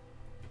Radish,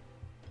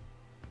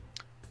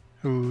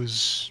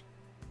 who's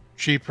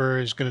cheaper,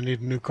 is going to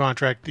need a new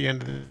contract at the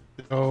end of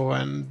the show,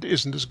 and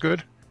isn't as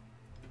good.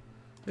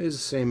 It's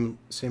the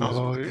same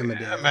Although as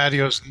Amadeo.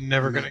 Amadeo's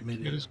never going to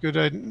get as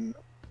good.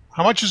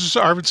 How much is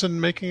Arvidsson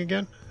making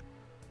again?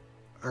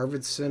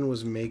 Arvidsson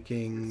was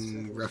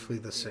making roughly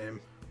the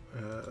same.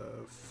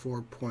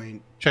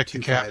 4.25. Check the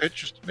cap hit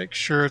just to make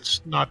sure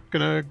it's not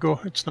going to go.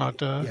 It's not.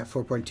 Yeah,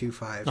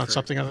 4.25. Not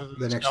something other than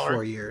the next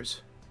 4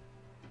 years.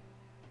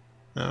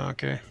 Oh,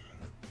 okay.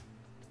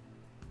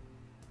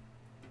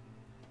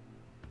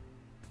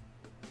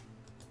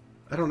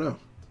 I don't know.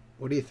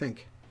 What do you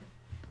think?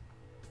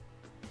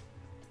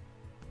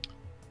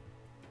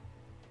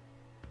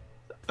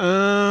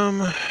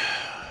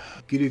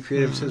 Gudu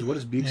Creative says, what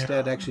does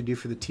Bukestad Yeah. actually do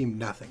for the team?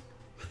 Nothing.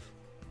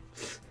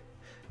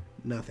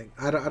 Nothing.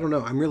 I don't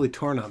know. I'm really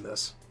torn on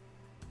this.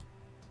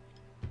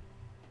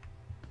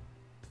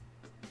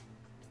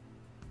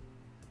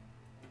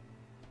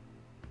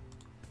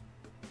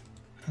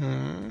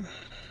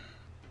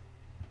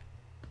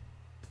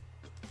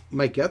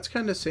 My gut's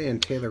kind of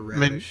saying Taylor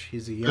Radish.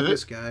 He's the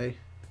youngest guy.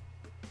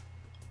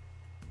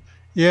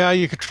 Yeah,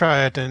 you could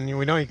try it, and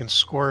we know you can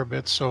score a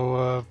bit.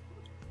 So,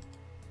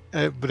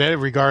 but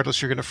regardless,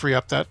 you're going to free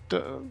up that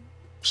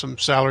some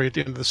salary at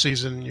the end of the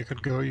season. You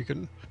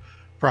can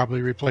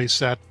probably replace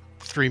that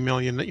 $3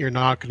 million that you're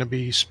not going to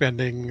be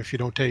spending if you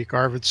don't take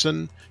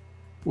Arvidsson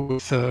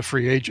with a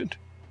free agent.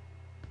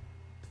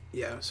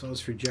 Yeah, so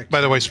let's reject.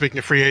 By the way, speaking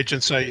of free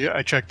agents,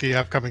 I checked the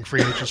upcoming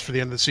free agents for the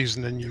end of the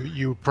season, and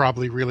you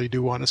probably really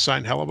do want to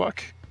sign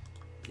Hellebuck.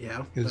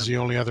 Yeah, is the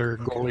only other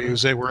goalie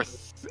who's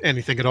worth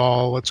anything at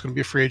all that's going to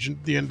be a free agent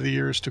at the end of the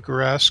year is Tuukka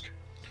Rask.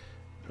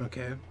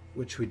 Okay,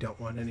 which we don't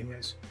want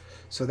anyways.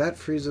 So that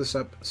frees us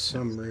up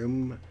some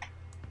room.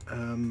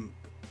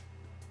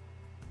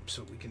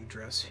 So we can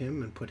dress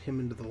him and put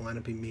him into the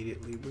lineup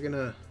immediately. We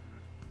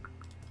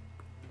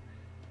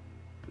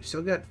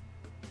still got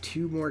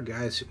 2 more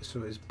guys.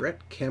 So is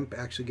Brett Kemp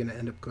actually going to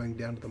end up going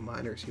down to the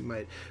minors? He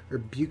might. Or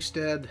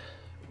Bukestad,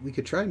 we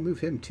could try and move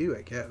him too,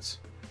 I guess.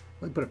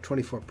 Only put up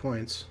 24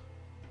 points.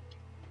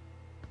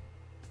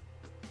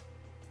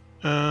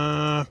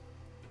 Shot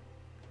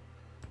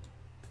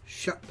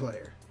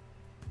player.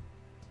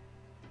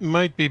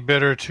 Might be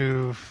better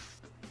to...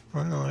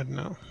 Well, I don't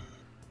know.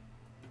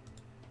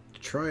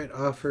 Detroit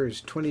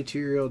offers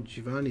 22-year-old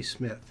Giovanni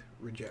Smith.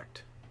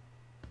 Reject.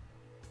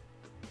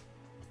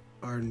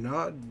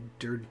 Arnaud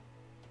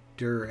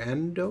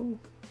Durando?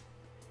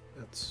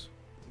 That's...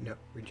 No,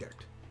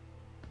 reject.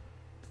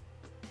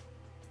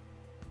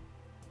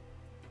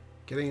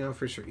 Getting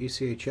offers for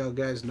ECHL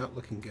guys, not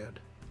looking good.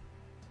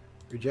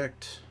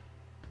 Reject.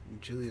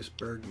 Julius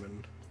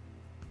Bergman.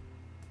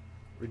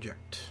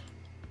 Reject.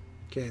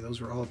 Okay,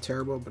 those were all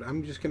terrible, but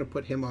I'm just going to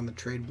put him on the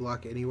trade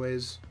block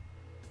anyways.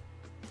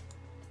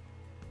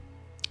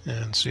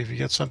 And see if you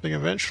get something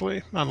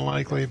eventually.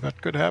 Unlikely,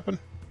 but could happen.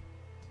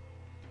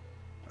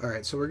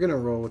 Alright, so we're going to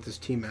roll with this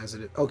team as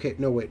it is. Okay,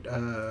 no, wait.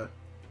 Oh,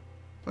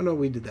 no,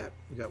 we did that.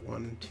 We got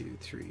 1, 2,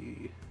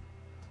 3,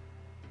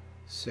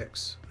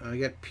 6. I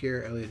got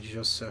Pierre-Elliott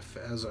Joseph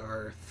as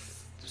our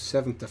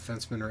 7th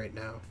defenseman right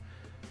now.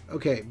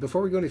 Okay,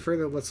 before we go any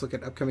further, let's look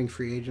at upcoming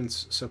free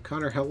agents. So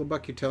Connor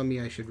Hellebuck, you're telling me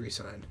I should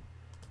resign.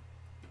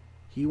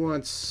 He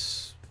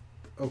wants,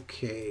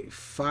 okay,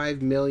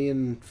 $5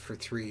 million for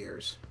 3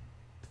 years.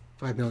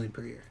 $5 million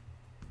per year.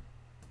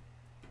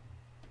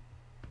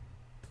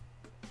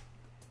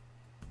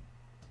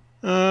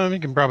 You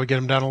can probably get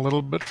him down a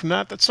little bit from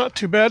that. That's not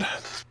too bad.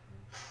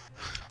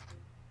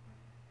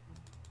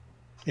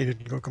 He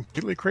didn't go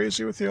completely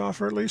crazy with the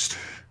offer, at least.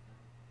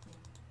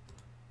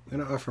 I'm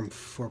going to offer him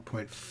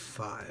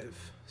 4.5.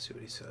 See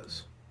what he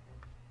says.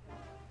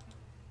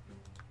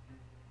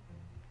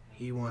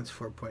 He wants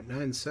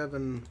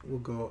 4.97. We'll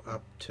go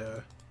up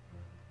to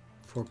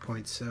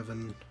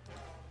 4.7.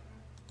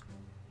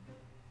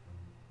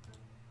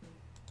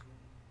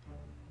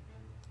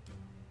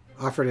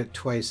 Offered it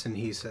twice, and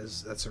he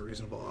says that's a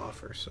reasonable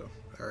offer. So,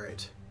 all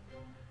right.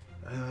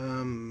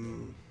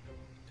 Who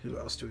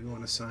else do we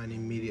want to sign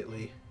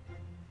immediately?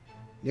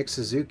 Nick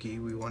Suzuki,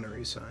 we want to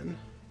re-sign.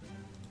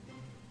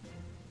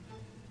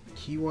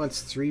 He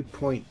wants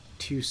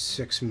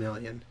 $3.26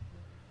 million.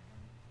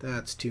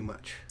 That's too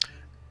much.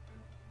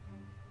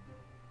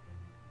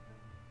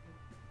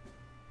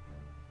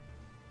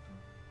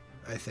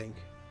 I think,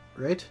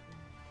 right?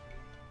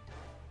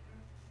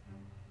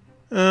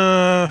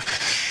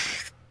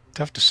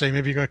 Tough to say.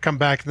 Maybe you're going to come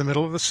back in the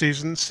middle of the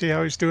season, see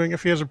how he's doing.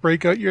 If he has a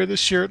breakout year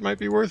this year, it might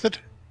be worth it.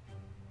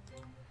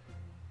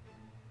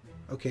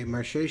 Okay,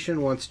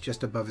 Marchation wants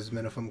just above his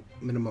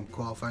minimum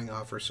qualifying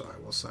offer, so I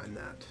will sign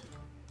that.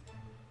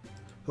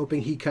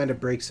 Hoping he kind of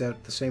breaks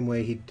out the same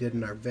way he did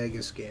in our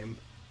Vegas game.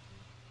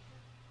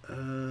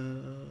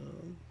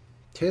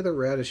 Taylor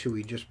Radish, who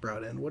we just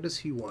brought in, what does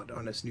he want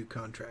on his new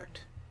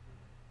contract?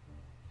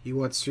 He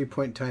wants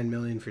 $3.9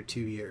 million for 2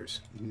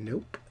 years.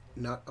 Nope,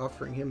 not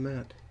offering him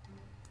that.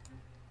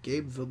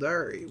 Gabe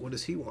Vildari, what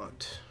does he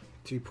want?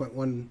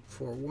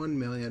 $3.141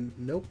 million.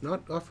 Nope,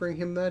 not offering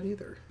him that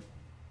either.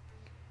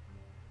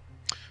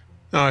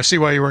 I see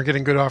why you weren't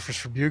getting good offers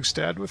for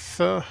Bukestad with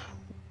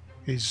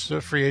he's a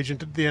free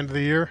agent at the end of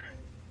the year,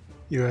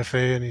 UFA,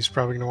 and he's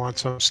probably going to want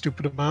some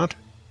stupid amount.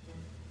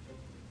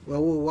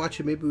 Well, we'll watch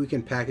it. Maybe we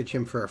can package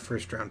him for our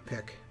first-round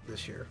pick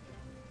this year.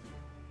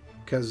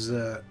 Because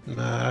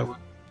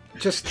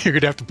just you're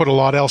going to have to put a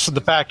lot else in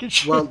the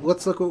package. Well,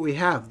 let's look what we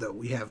have, though.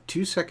 We have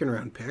 2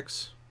 second-round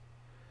picks,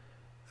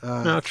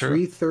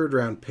 3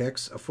 third-round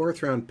picks, a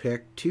 4th-round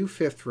pick, 2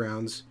 5th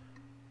rounds,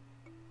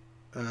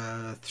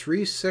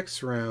 3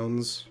 6th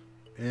rounds,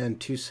 and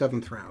 2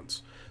 7th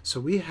rounds. So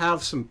we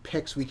have some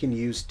picks we can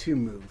use to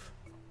move.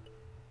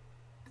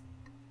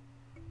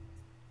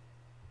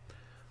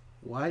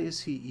 Why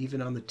is he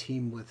even on the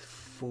team with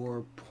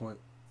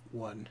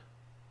 4.1?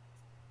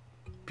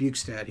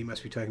 Bukestad, he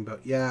must be talking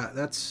about. Yeah,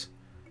 that's...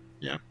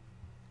 Yeah.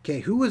 Okay,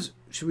 who was...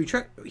 Should we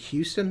try...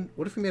 Houston?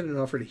 What if we made an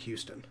offer to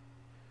Houston?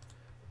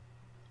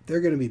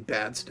 They're going to be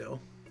bad still.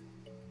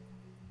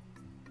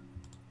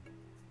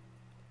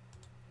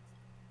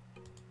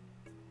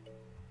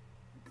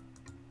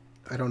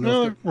 I don't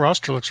know if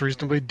roster looks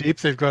reasonably deep.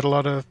 They've got a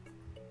lot of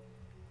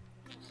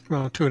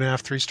 2.5,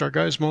 3-star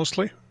guys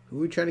mostly. Who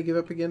are we trying to give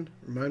up again?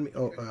 Remind me.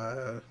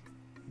 Oh,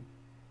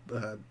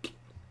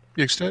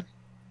 Bukestad?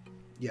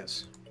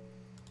 Yes.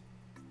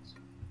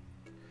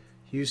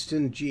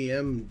 Houston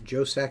GM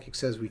Joe Sakic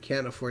says we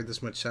can't afford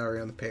this much salary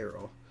on the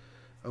payroll.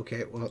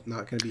 Okay, well,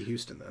 not going to be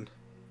Houston then.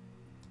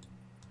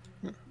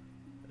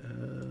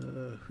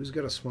 Who's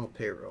got a small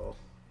payroll?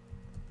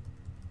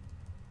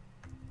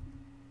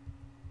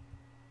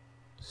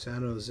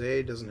 San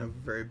Jose doesn't have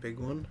a very big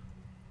one.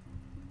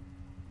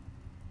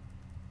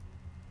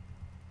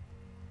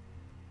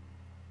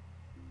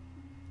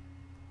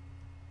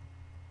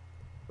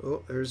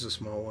 Oh, there's a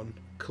small one.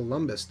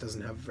 Columbus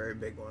doesn't have a very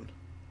big one.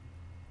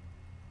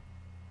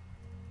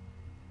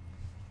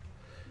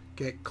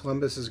 Okay,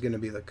 Columbus is going to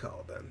be the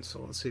call then. So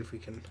let's see if we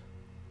can...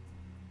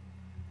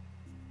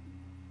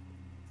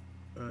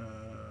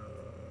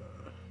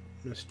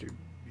 Mr.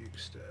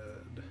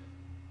 Bukestad.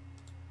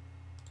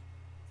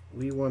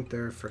 We want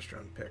their first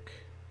round pick.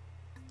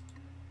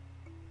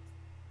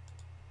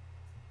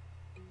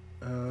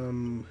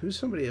 Who's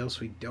somebody else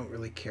we don't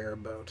really care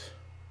about?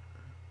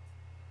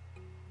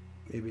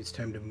 Maybe it's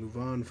time to move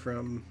on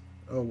from...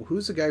 Oh,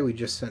 who's the guy we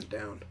just sent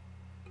down?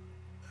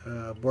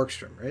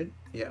 Borgstrom, right?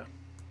 Yeah.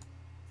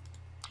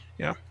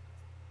 Yeah.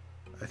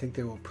 I think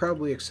they will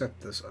probably accept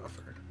this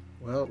offer.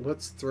 Well,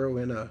 let's throw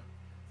in a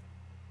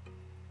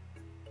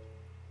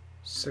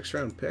 6th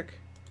round pick.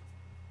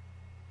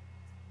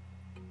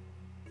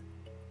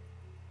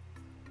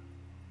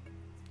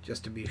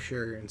 Just to be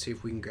sure and see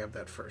if we can grab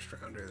that first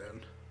rounder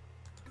then.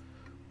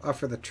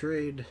 Offer the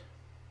trade.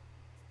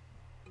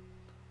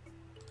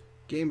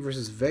 Game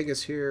versus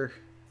Vegas here.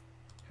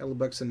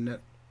 Hellebuck's in net.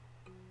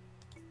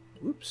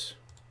 Oops.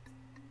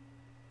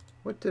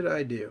 What did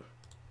I do?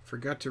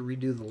 Forgot to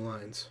redo the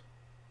lines.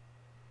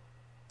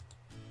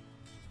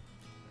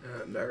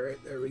 And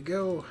alright, there we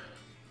go.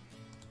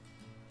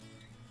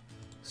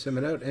 Sim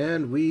it out,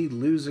 and we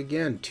lose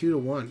again,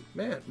 2-1.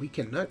 Man, we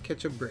cannot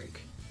catch a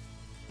break.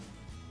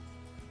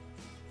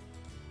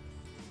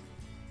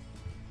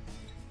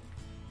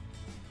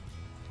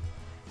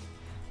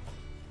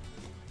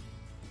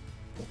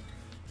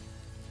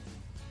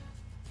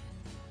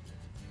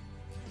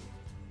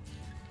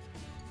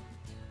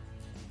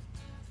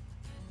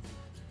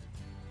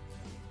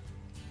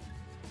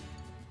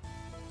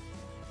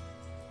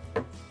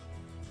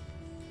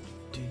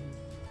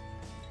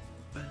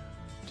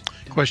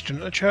 Question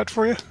in the chat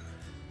for you.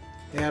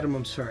 Adam,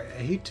 I'm sorry.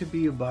 I hate to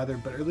be a bother,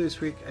 but earlier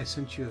this week I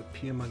sent you a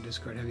PM on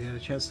Discord. Have you had a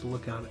chance to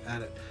look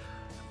at it?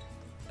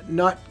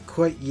 Not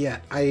quite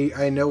yet.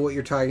 I know what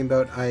you're talking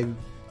about.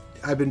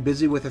 I've been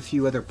busy with a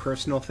few other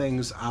personal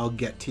things. I'll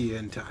get to you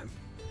in time.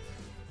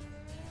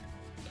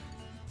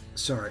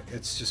 Sorry,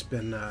 it's just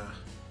been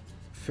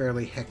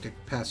fairly hectic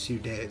past few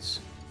days.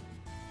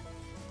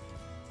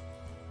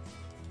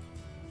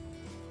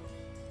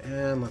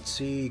 And let's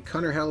see.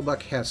 Connor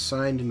Hellebuck has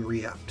signed and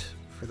re-upped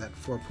for that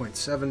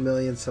 $4.7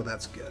 million, so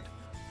that's good.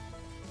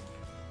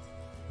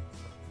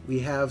 We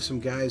have some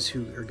guys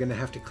who are going to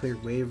have to clear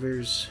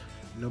waivers.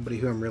 Nobody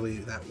who I'm really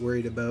that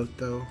worried about,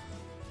 though.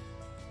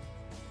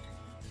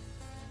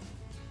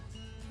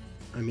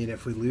 I mean,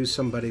 if we lose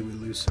somebody, we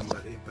lose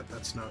somebody, but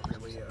that's not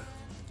really a...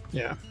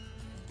 Yeah.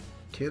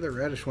 Taylor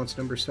Radish wants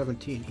number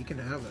 17. He can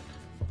have it.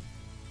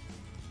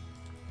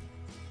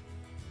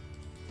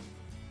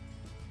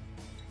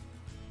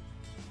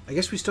 I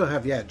guess we still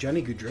have, yeah,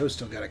 Johnny Gaudreau's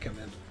still got to come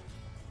in.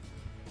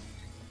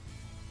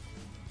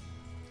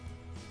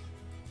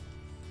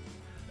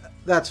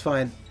 That's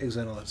fine,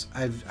 Exenolus.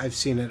 I've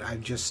seen it. I've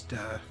just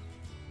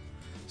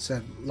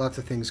said lots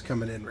of things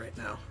coming in right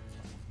now.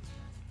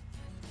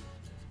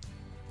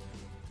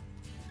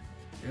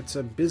 It's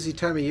a busy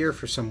time of year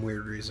for some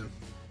weird reason.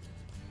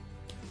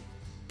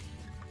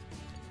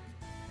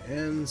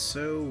 And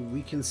so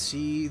we can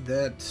see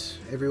that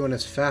everyone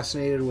is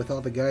fascinated with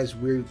all the guys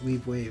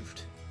we've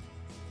waived.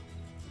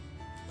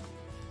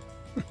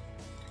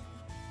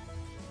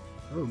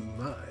 Oh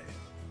my.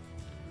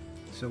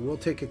 So we'll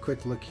take a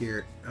quick look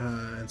here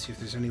and see if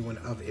there's anyone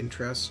of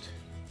interest.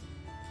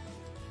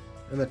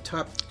 And the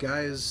top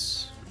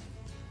guys,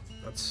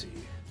 let's see.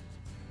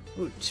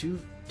 Oh,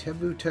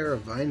 Teuvo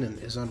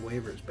Teravainen is on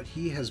waivers, but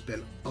he has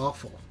been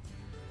awful.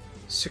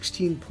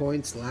 16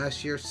 points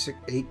last year,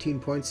 18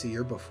 points the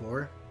year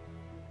before.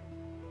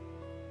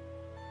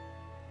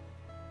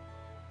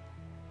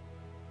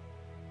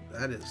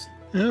 That is...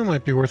 Yeah, it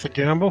might be worth a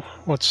gamble.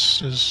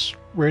 What's his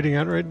rating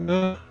at right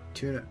now?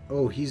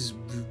 Oh, he's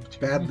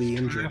badly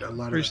injured a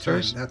lot of the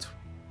time. That's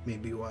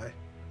maybe why.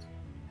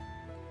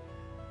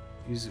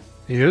 He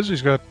is.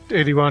 He's got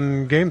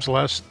 81 games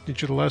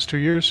each of the last 2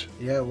 years.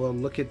 Yeah, well,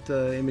 look at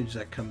the image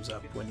that comes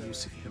up when you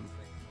see him.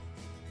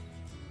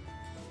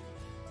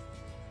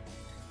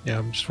 Yeah,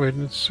 I'm just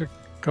waiting. It's a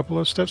couple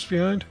of steps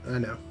behind. I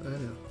know.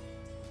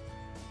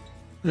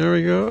 There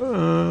we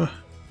go.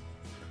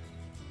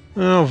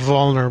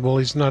 Vulnerable.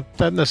 He's not.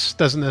 That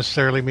doesn't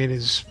necessarily mean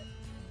he's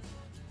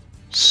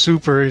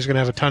super. He's going to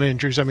have a ton of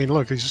injuries. I mean,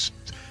 look, he's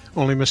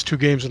only missed 2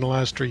 games in the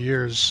last 3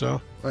 years.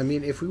 So I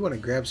mean, if we want to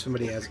grab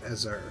somebody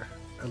as a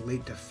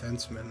late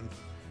defenseman,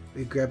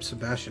 we grab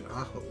Sebastian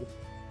Aho,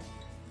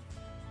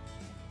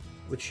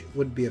 which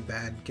would be a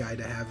bad guy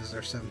to have as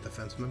our 7th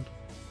defenseman.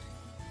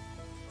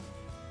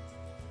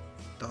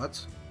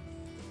 Thoughts?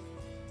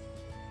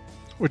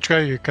 which guy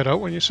you cut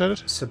out when you said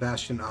it?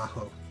 Sebastian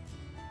Aho.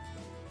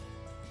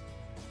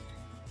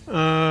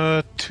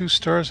 2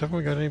 stars. Haven't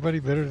we got anybody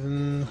better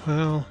than?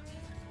 Well,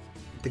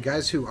 The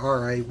guys who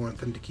are, I want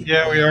them to keep.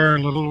 yeah, we are a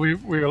little. We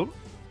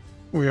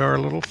are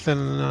a little thin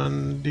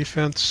on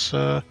defense.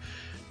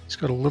 He's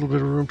got a little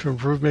bit of room to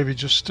improve. Maybe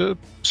just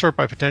sort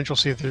by potential,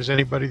 see if there's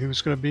anybody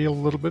who's going to be a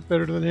little bit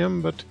better than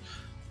him. But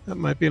that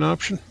might be an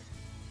option.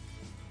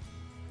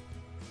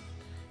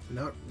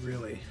 Not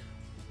really.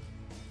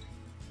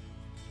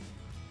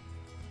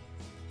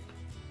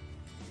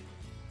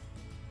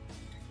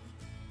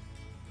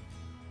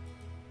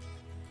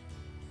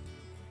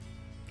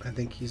 I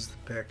think he's the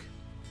pick.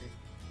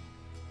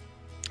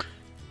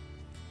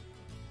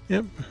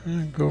 Yep,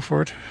 go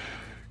for it.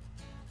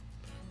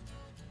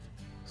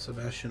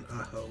 Sebastian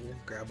Aho will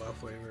grab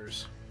off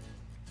waivers.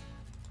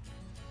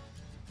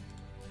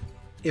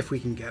 If we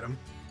can get him.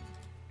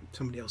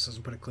 Somebody else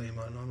doesn't put a claim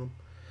on him.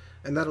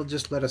 And that'll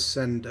just let us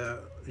send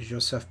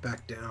Joseph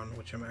back down,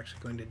 which I'm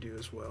actually going to do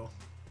as well.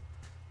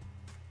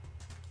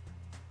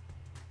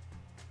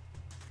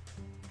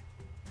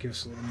 Give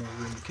us a little more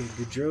room. Okay,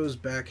 Gaudreau's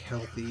back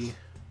healthy.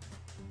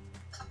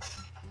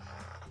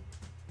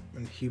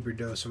 And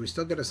Huberdeau, so we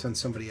still got to send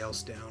somebody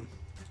else down.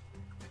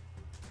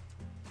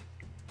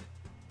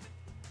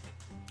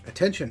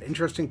 Attention,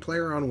 interesting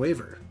player on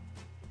waiver.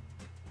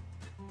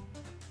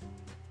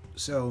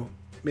 So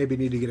maybe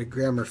need to get a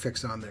grammar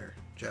fix on there,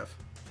 Jeff.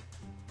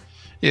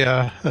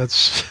 Yeah,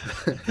 that's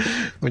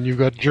when you've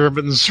got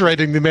Germans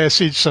writing the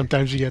message.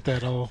 Sometimes you get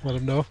that. I'll let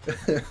them know.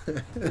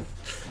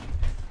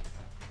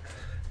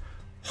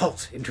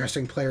 Halt,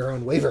 interesting player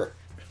on waiver.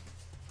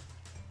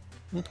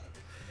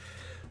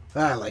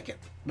 I like it.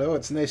 No,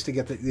 it's nice to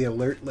get the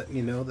alert letting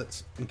you know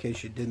that's in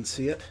case you didn't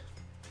see it.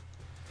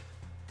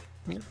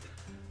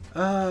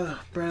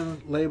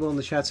 Brown Label in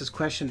the chat says,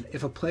 question,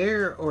 if a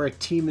player or a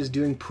team is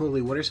doing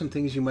poorly, what are some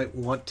things you might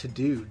want to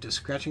do? Does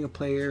scratching a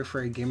player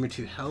for a game or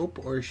two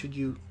help, or should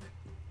you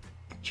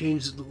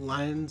change the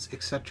lines,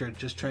 etc.?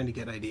 Just trying to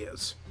get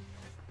ideas.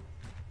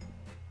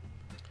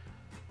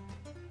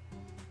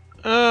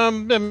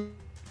 Either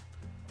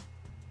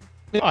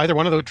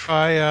one of them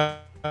try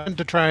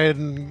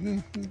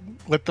and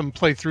let them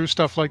play through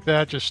stuff like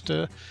that, just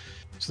so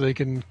they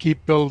can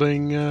keep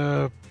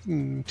building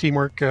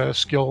teamwork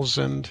skills,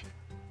 and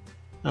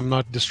I'm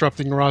not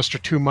disrupting the roster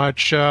too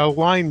much.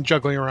 Line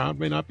juggling around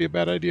may not be a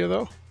bad idea,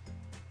 though.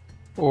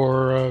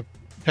 Or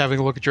having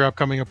a look at your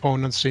upcoming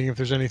opponents, seeing if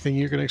there's anything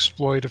you can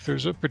exploit, if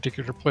there's a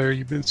particular player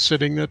you've been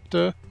sitting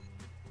that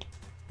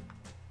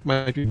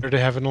might be better to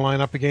have in the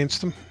lineup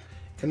against them.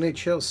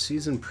 NHL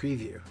season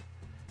preview.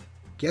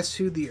 Guess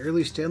who the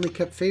early Stanley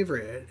Cup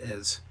favorite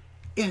is?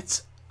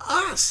 It's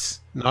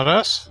us! Not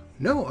us?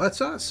 No, it's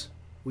us.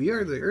 We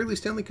are the early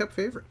Stanley Cup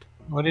favorite.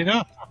 What do you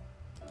know?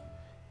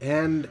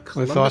 And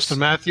Columbus, with Austin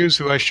Matthews,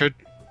 who I should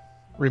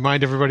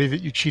remind everybody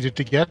that you cheated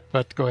to get,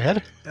 but go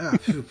ahead.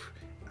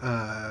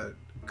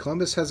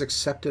 Columbus has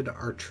accepted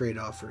our trade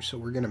offer, so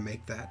we're going to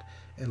make that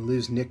and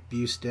lose Nick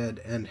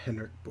Bustad and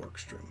Henrik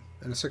Borgstrom.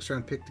 And a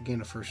 6th-round pick to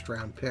gain a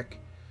 1st-round pick,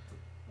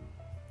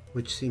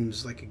 which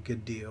seems like a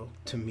good deal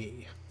to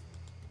me.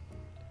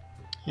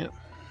 Yep.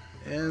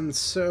 And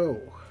so,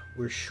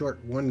 we're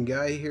short one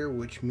guy here,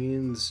 which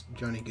means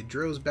Johnny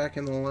Gaudreau's back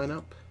in the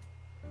lineup.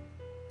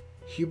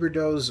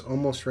 Huberdeau's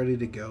almost ready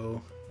to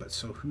go, but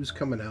so who's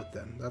coming out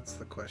then? That's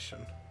the question.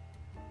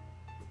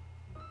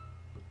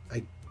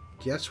 I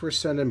guess we're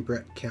sending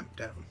Brett Kemp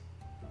down.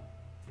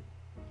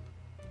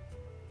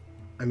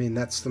 I mean,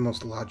 that's the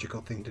most logical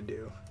thing to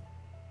do.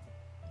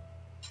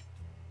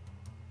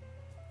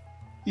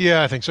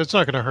 Yeah, I think so. It's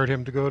not going to hurt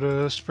him to go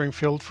to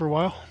Springfield for a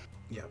while.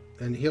 Yeah,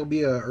 and he'll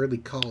be an early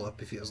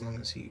call-up if as long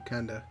as he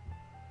kind of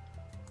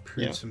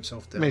proves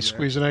himself down May there.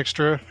 squeeze an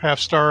extra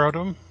half-star out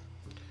of him.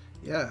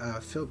 Yeah,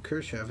 Phil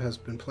Kershev has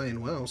been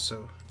playing well,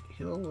 so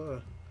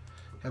he'll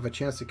have a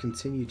chance to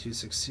continue to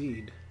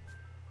succeed.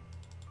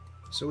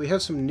 So we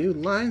have some new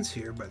lines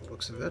here by the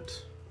looks of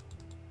it.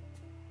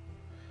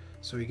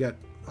 So we got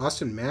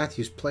Austin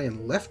Matthews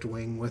playing left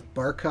wing with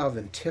Barkov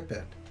and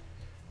Tippett.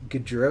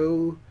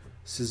 Gaudreau,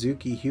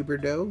 Suzuki,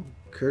 Huberdeau,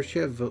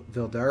 Kershev,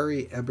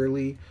 Vildari,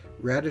 Eberle,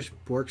 Radish,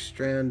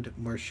 Borkstrand,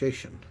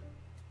 Marcheshin.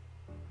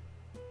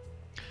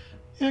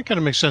 Yeah, it kind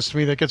of makes sense to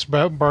me. That gets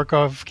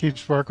Barkov,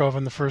 keeps Barkov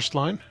in the first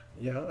line.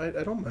 Yeah,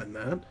 I don't mind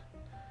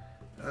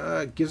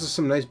that. Gives us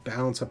some nice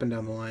balance up and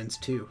down the lines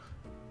too.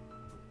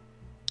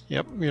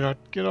 Yep, you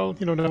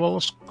don't have all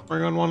the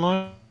scoring on one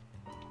line.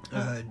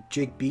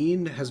 Jake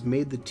Bean has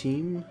made the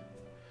team.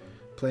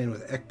 playing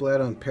with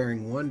Ekblad on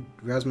pairing 1,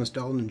 Rasmus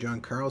Dahlin and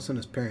John Carlson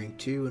as pairing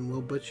 2, and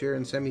Will Butcher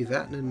and Sami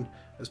Vatanen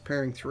as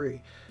pairing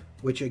 3.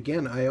 Which,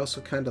 again, I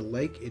also kind of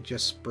like. It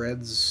just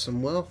spreads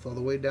some wealth all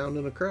the way down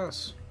and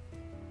across.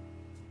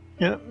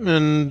 Yeah,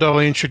 and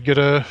Dahlin should get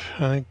I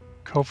think,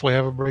 hopefully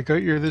have a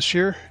breakout year this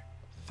year.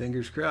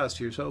 Fingers crossed,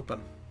 here's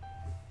hoping.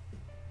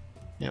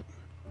 Yep.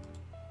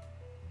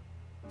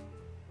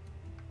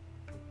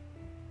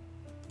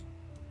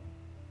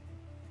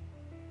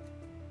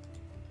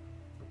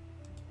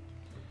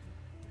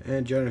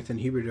 And Jonathan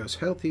Huberdeau's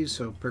healthy,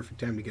 so perfect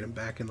time to get him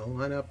back in the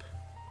lineup.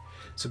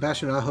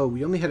 Sebastian Aho,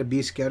 we only had a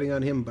B scouting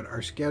on him, but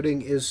our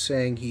scouting is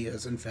saying he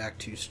is in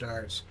fact 2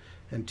 stars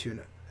and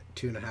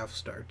 2.5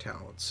 star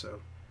talent. So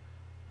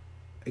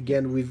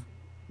again,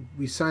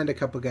 we signed a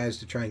couple guys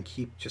to try and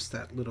keep just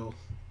that little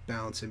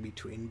balance in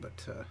between,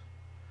 but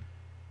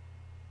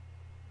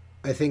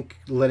I think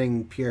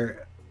letting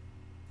Pierre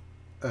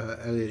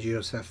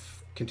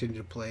Joseph continue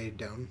to play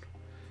down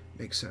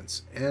makes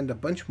sense. And a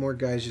bunch more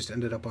guys just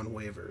ended up on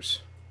waivers.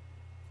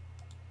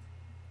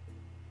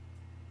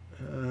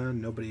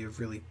 Nobody of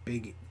really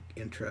big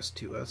interest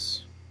to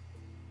us,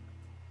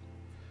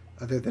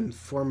 other than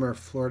former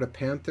Florida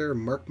Panther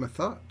Mark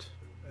Mathot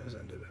has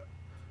ended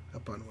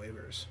up on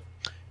waivers.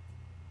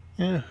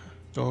 Yeah,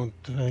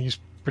 he's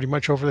pretty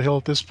much over the hill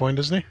at this point,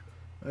 isn't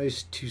he?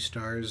 He's 2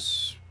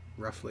 stars,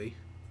 roughly.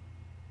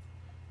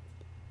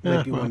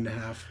 Might be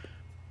 1.5.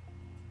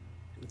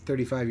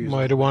 35 years old.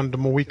 Might have wanted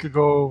him a week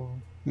ago.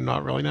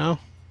 Not really now.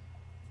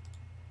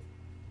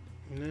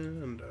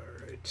 And all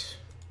right.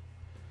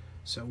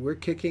 So we're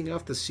kicking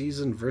off the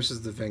season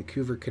versus the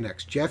Vancouver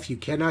Canucks. Jeff, you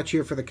cannot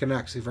cheer for the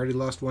Canucks. They've already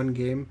lost 1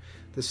 game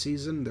this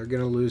season. They're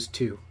going to lose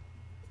 2.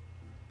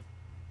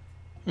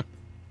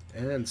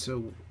 And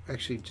so,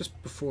 actually,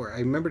 just before, I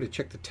remember to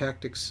check the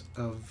tactics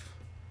of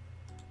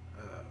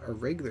our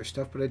regular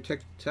stuff, but I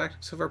checked the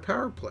tactics of our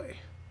power play.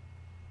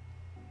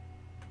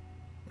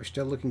 We're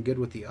still looking good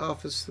with the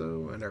office,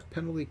 though, and our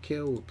penalty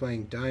kill, we're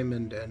playing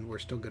diamond, and we're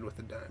still good with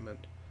the diamond.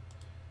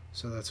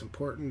 So that's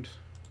important.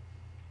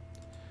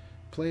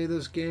 Play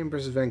this game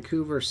versus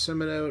Vancouver,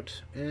 sim it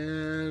out,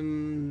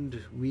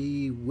 and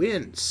we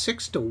win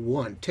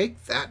 6-1.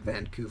 Take that,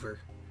 Vancouver.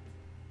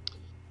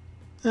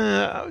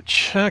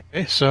 Ouch.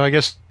 Okay, so I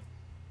guess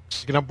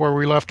picking up where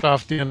we left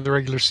off at the end of the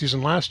regular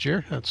season last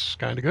year. That's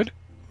kind of good.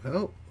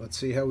 Well, let's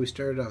see how we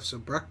started off. So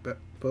Brock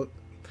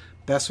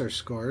Besser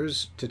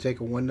scores to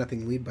take a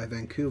 1-0 lead by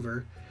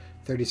Vancouver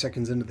 30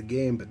 seconds into the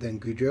game, but then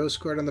Gaudreau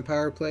scored on the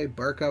power play,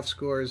 Barkov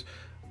scores,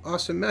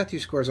 Austin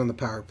Matthews scores on the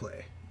power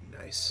play.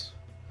 Nice.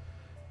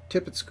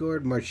 Tippett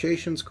scored,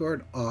 Marchation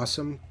scored,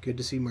 awesome. Good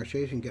to see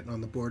Marchation getting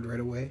on the board right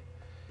away.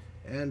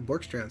 And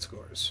Borkstrand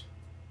scores.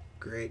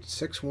 Great.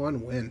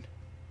 6-1 win.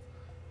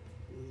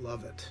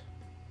 Love it.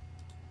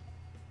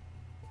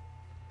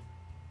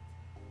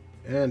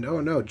 And,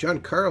 oh no, John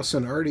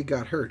Carlson already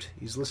got hurt.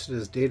 He's listed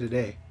as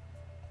day-to-day.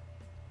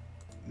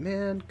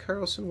 Man,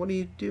 Carlson, what are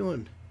you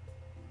doing?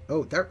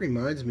 Oh, that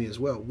reminds me as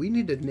well. We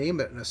need to name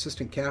it an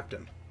assistant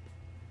captain.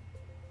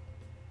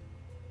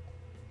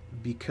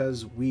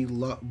 Because we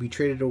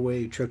traded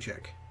away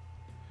Trocheck.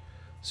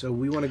 So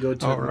we want to go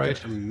to look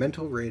at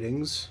mental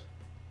ratings.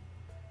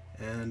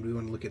 And we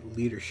want to look at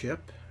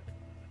leadership.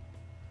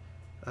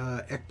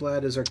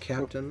 Ekblad is our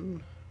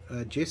captain.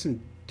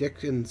 Jason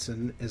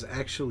Dickinson is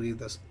actually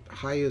the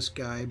highest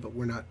guy, but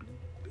we're not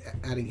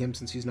adding him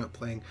since he's not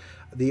playing.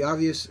 The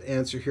obvious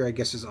answer here, I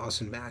guess, is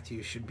Austin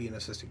Matthews should be an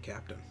assistant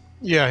captain.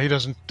 Yeah, he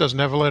doesn't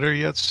have a letter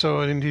yet,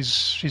 so and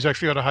he's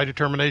actually got a high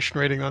determination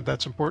rating.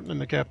 That's important in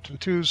the captain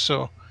too.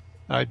 So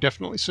I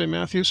definitely say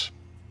Matthews.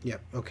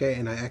 Yep. Okay,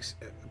 and I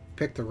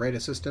picked the right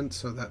assistant,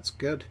 so that's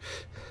good.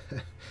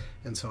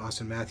 And so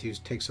Austin Matthews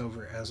takes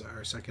over as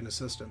our second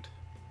assistant.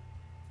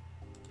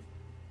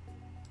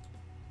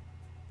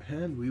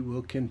 And we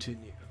will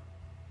continue.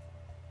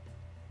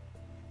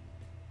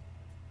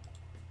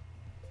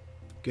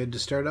 Good to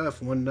start off,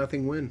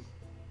 1-0 win.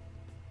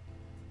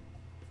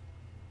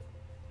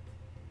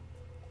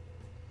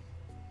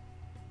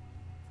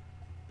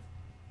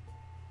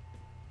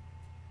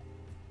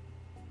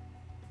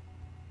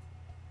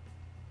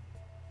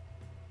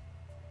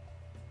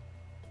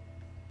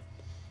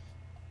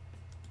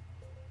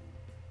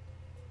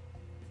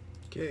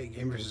 Okay,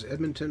 game versus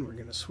Edmonton. We're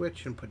going to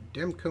switch and put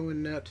Demko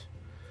in net.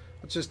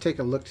 Let's just take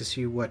a look to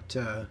see what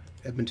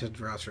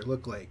Edmonton's roster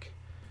look like.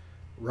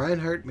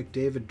 Reinhart,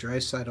 McDavid,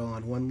 Draisaitl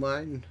on one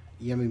line.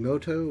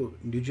 Yamamoto,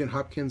 Nugent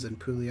Hopkins, and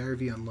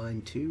Puljujärvi on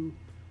line 2.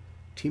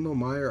 Timo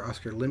Meier,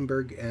 Oscar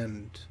Lindberg,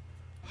 and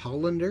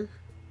Hollander,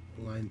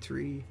 line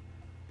 3.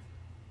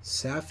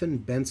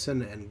 Safin,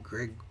 Benson, and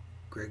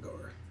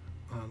Gregor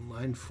on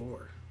line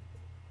 4.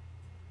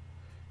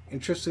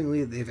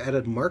 Interestingly, they've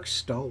added Mark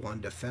Stahl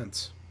on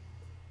defense.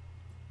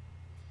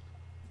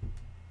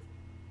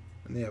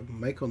 And they have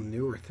Michael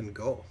Neuwirth in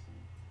goal.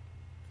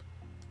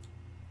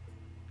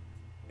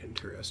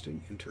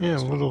 Interesting. Yeah, a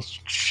little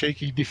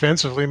shaky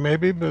defensively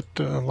maybe, but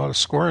a lot of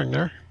scoring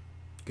there.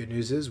 Good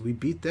news is we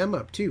beat them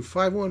up too.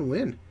 5-1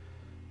 win.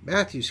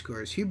 Matthews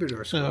scores.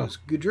 Huberdeau scores.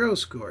 Gaudreau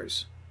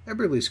scores.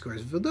 Eberle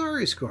scores.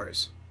 Vildari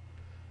scores.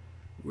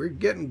 We're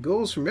getting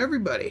goals from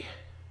everybody.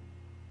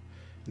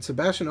 And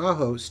Sebastian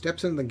Aho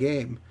steps in the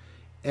game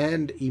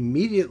and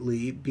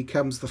immediately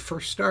becomes the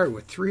first star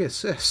with 3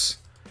 assists.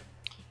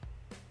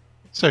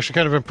 It's actually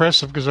kind of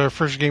impressive because our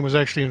first game was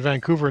actually in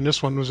Vancouver and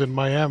this one was in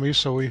Miami,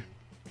 so we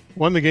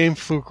won the game,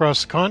 flew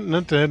across the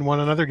continent, and won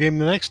another game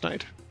the next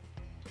night.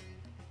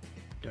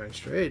 Darn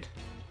straight.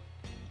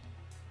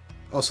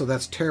 Also,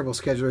 that's terrible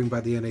scheduling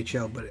by the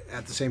NHL, but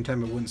at the same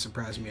time, it wouldn't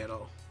surprise me at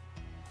all.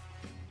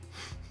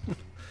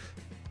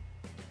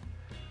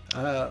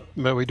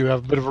 But we do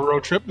have a bit of a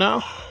road trip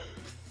now.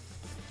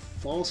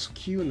 False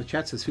Q in the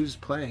chat says, who's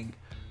playing?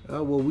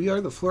 Well, we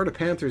are the Florida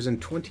Panthers in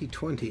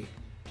 2020.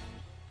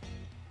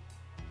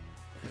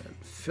 And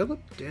Philip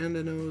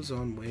Dandino's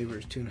on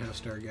waivers,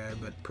 2.5-star guy,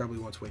 but probably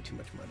wants way too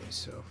much money,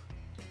 so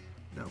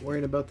not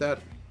worrying about that.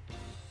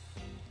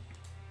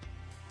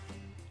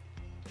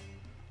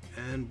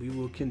 And we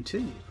will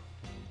continue.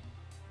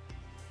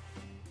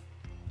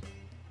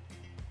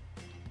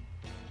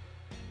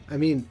 I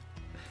mean,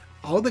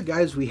 all the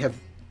guys we have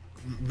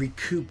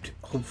recouped,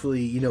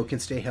 hopefully, can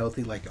stay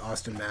healthy, like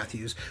Austin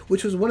Matthews,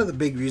 which was one of the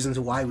big reasons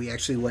why we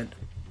actually went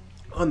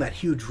on that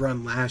huge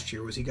run last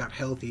year, was he got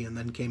healthy and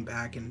then came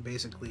back and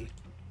basically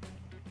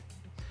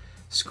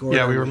scored.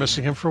 Yeah, we were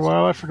missing him for a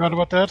while. I forgot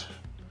about that.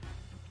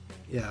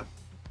 Yeah.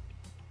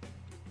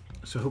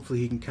 So hopefully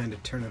he can kind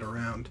of turn it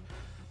around.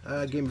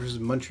 Game versus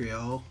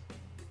Montreal.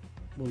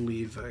 We'll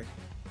leave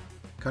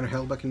Connor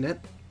Hellebuyck in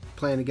net,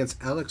 playing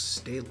against Alex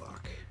Stalock.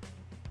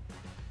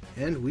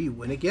 And we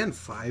win again,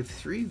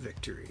 5-3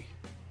 victory.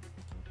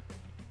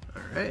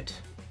 Alright.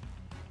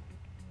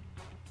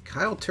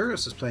 Kyle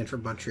Turris is playing for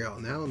Montreal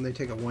now, and they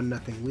take a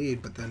 1-0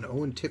 lead, but then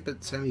Owen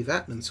Tippett, Sammy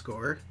Vatanen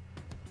score.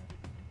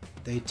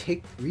 They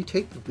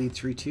retake the lead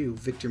 3-2.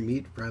 Victor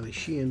Meat, Riley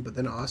Sheehan, but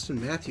then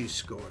Austin Matthews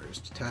scores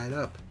to tie it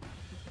up.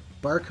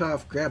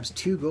 Barkov grabs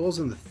 2 goals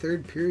in the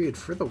third period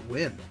for the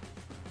win.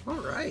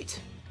 Alright.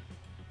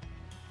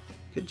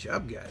 Good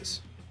job,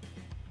 guys.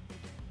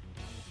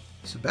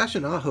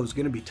 Sebastian Aho is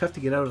going to be tough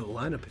to get out of the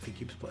lineup if he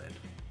keeps playing.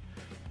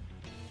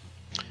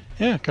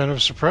 Yeah, kind of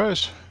a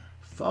surprise.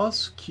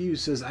 False Q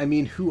says,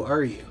 who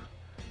are you?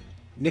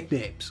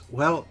 Nicknames.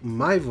 Well,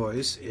 my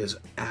voice is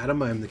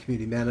Adam. I'm the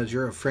community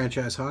manager of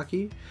Franchise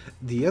Hockey.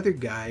 The other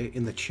guy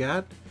in the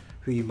chat,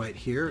 who you might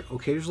hear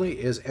occasionally,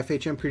 is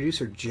FHM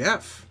producer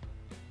Jeff.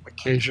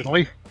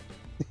 Occasionally.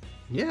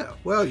 Yeah,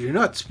 well, you're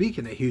not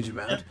speaking a huge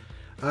amount.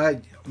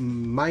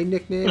 My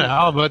nickname...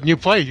 Now, but you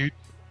play.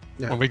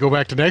 When we go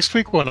back to next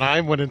week, when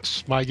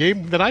it's my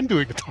game, then I'm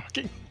doing the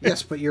talking.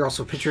 Yes, but you're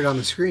also pictured on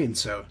the screen,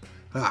 so...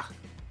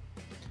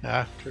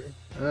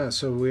 True.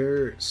 So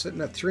we're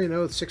sitting at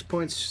 3-0 with 6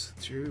 points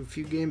through a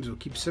few games. We'll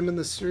keep simming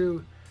this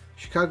through.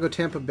 Chicago,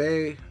 Tampa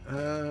Bay.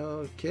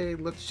 Okay,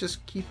 let's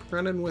just keep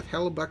running with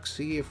Hellebuyck,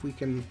 see if we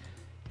can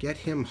get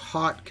him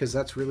hot, because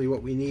that's really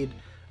what we need.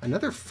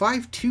 Another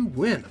 5-2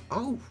 win.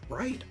 All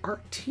right, our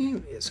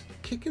team is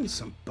kicking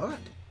some butt.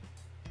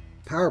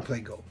 Power play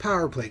goal,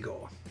 power play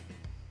goal.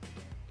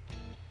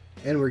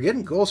 And we're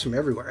getting goals from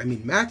everywhere.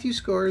 Matthew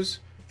scores,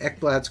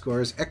 Ekblad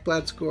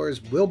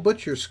scores, Will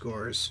Butcher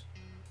scores.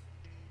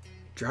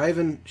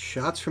 Driving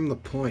shots from the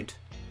point.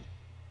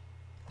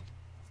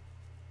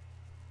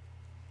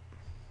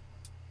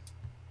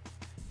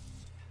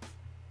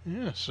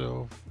 Yeah,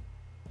 so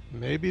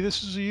maybe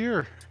this is a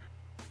year.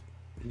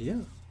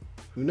 Yeah,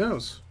 who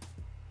knows?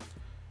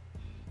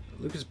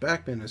 Lucas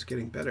Backman is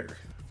getting better.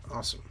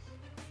 Awesome.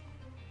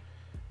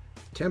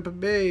 Tampa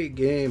Bay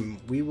game,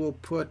 we will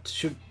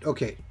put...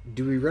 Okay,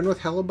 do we run with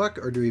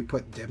Hellebuyck or do we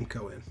put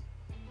Demko in?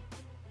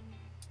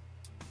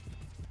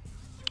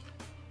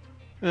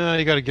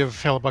 You got to give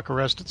Hellebuyck a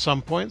rest at some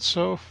point,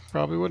 so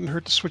probably wouldn't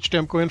hurt to switch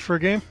Demko in for a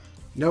game.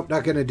 Nope,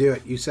 not going to do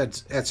it. You said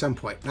at some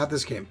point, not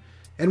this game.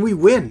 And we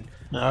win.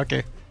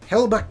 Okay.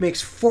 Hellebuyck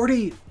makes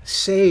 40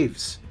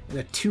 saves in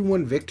a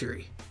 2-1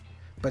 victory,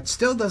 but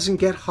still doesn't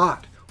get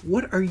hot.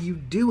 What are you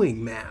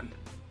doing, man?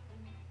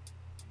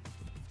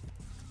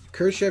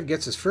 Khrushchev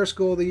gets his first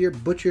goal of the year.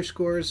 Butcher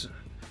scores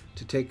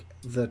to take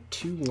the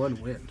 2-1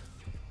 win.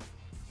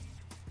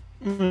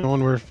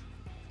 When we're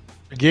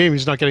a game,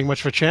 he's not getting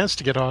much of a chance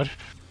to get hot.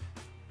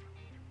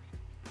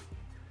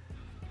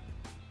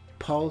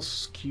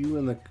 Pulse Q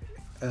in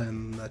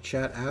the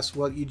chat asks,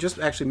 well, you just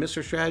actually missed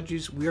our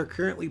strategies. We are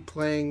currently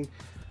playing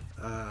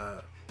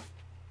the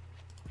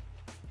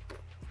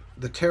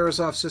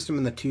Tarasov system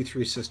and the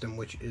 2-3 system,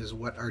 which is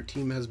what our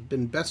team has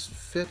been best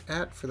fit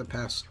at for the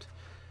past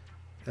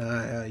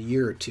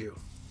year or two.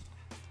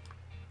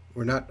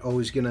 We're not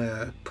always going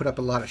to put up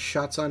a lot of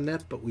shots on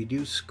net, but we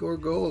do score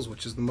goals,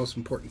 which is the most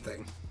important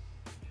thing.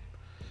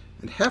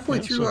 And halfway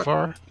through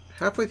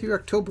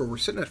October, we're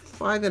sitting at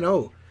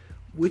 5-0,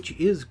 which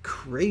is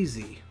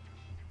crazy.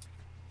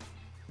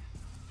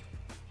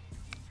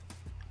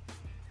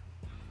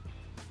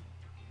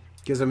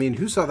 Because,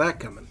 who saw that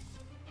coming?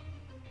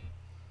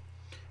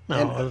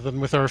 No, other than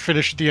with our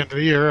finish at the end of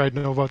the year, I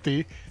know about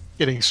the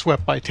getting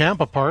swept by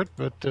Tampa part,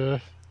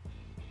 but...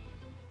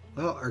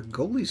 Well, our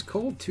goalie's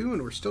cold, too,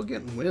 and we're still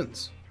getting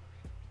wins.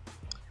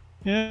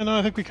 Yeah, no,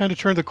 I think we kind of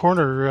turned the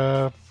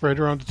corner right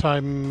around the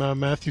time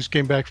Matthews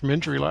came back from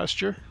injury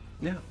last year.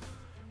 Yeah.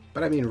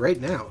 But I mean, right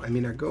now, I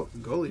mean, our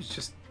goalie's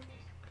just,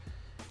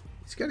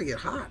 he's got to get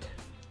hot.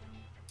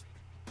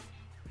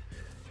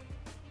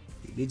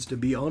 He needs to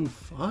be on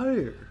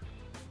fire.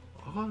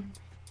 On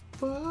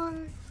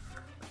fire.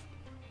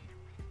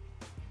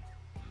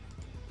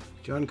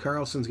 John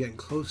Carlson's getting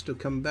close to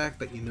coming back,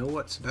 but you know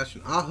what?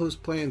 Sebastian Aho's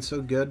playing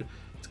so good,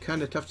 it's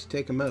kind of tough to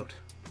take him out.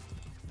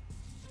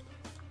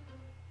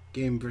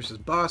 Game versus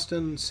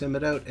Boston, sim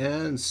it out,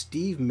 and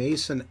Steve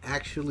Mason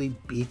actually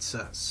beats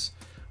us.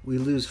 We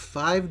lose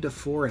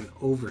 5-4 in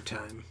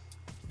overtime.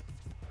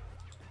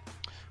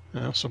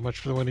 So much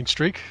for the winning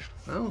streak.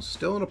 Well,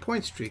 still on a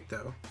point streak,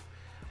 though.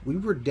 We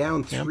were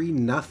down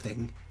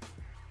 3-0,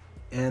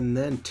 and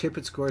then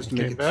Tippett scores to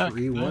make it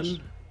 3-1. Nice.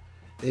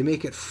 They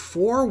make it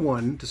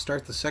 4-1 to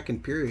start the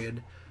second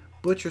period.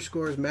 Butcher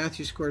scores,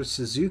 Matthews scores,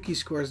 Suzuki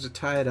scores to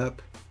tie it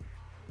up.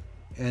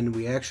 And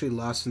we actually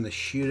lost in the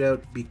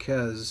shootout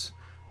because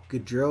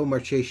Gaudreau,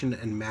 Marchation,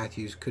 and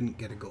Matthews couldn't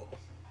get a goal.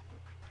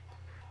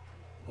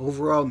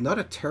 Overall, not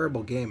a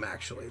terrible game,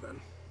 actually,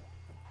 then.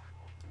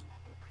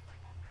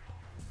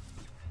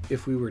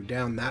 If we were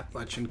down that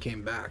much and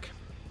came back.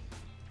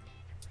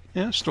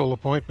 Yeah, stole a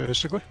point,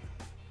 basically.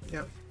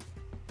 Yeah.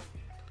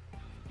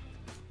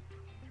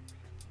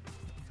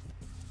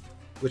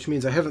 Which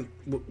means I haven't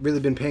really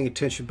been paying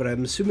attention, but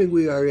I'm assuming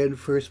we are in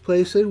first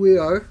place, and we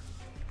are.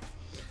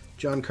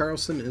 John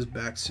Carlson is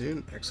back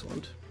soon.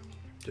 Excellent.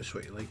 Just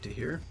what you like to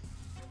hear.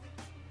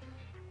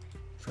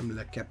 From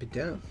Le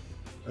Capitaine.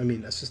 I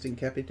mean, Assistant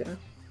Capitaine.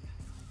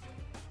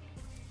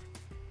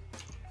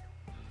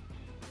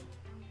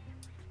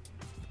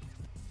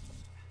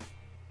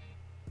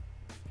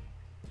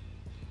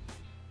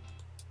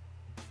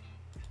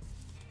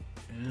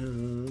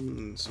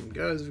 And some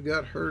guys have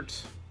got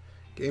hurt.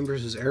 Game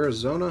versus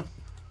Arizona.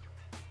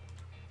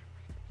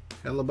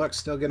 Hellebuck's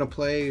still gonna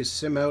play,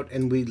 sim out,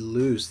 and we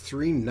lose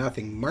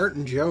 3-0.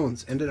 Martin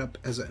Jones ended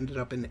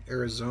up in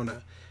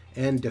Arizona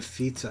and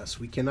defeats us.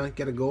 We cannot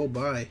get a goal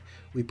by.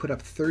 We put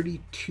up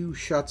 32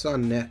 shots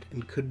on net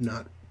and could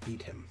not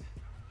beat him.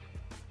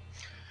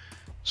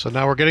 So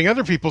now we're getting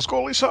other people's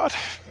goalies hot.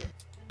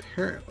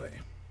 Apparently.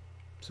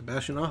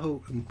 Sebastian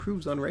Aho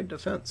improves on right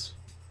defense.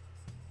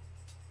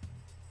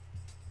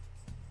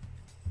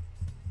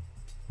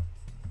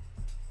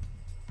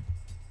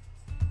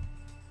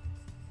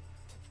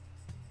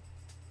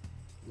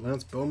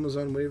 Lance Boma's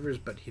on waivers,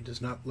 but he does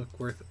not look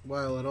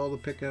worthwhile at all to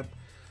pick up.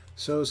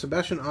 So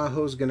Sebastian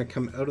Aho is going to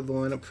come out of the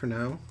lineup for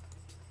now.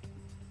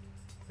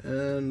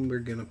 And we're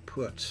going to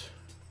put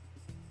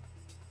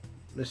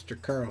Mr.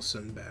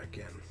 Carlson back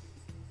in.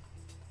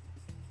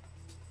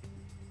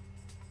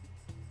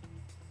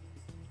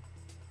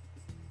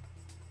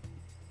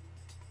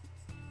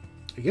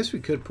 I guess we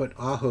could put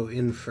Aho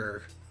in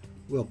for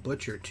Will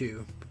Butcher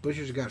too. But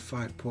Butcher's got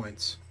 5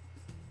 points.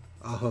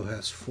 Aho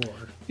has 4.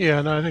 Yeah,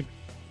 and I think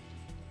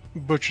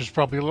Butcher's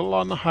probably a little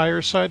on the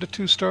higher side of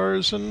 2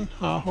 stars, and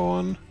Aho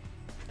on.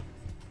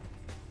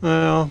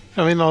 Well,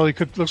 I mean, all he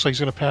could looks like he's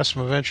going to pass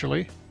him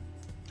eventually.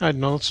 I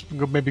don't know. Let's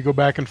maybe go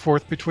back and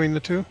forth between the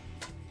two.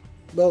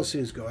 Well, as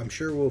soon as go. I'm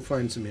sure we'll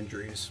find some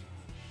injuries.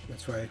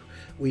 That's why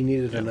we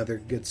needed another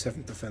good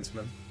 7th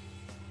defenseman.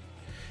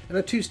 And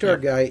a 2-star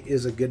guy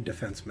is a good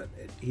defenseman.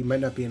 He might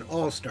not be an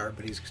all-star,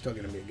 but he's still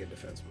going to be a good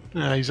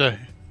defenseman.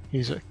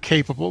 He's a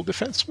capable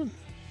defenseman.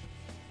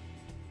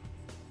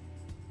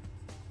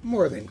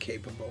 More than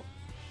capable.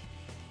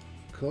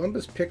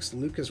 Columbus picks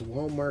Lucas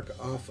Wallmark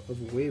off of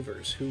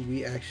waivers, who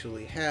we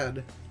actually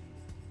had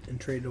and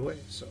traded away.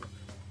 So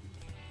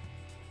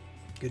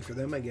good for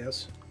them, I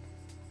guess.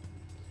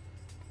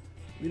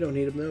 We don't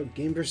need him though.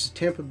 Game versus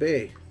Tampa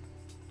Bay.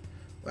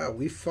 Wow,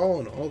 we've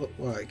fallen all the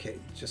okay,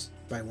 just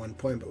by 1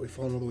 point, but we've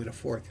fallen all the way to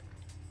 4th.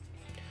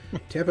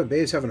 Tampa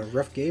Bay is having a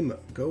rough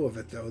go of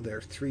it though. They're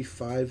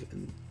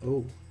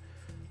 3-5-0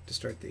 to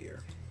start the year.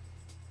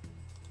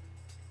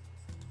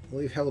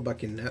 We'll leave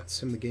Hellebuck in net,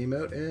 sim the game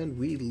out, and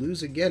we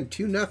lose again,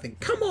 2-0.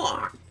 Come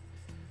on!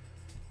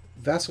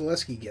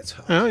 Vasilevsky gets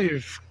hot. Oh,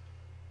 you've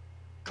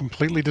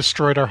completely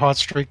destroyed our hot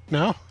streak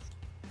now.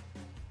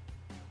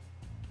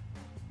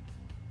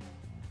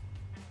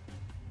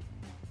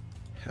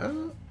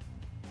 How?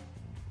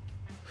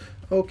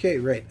 Okay,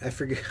 right. I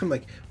forget. I'm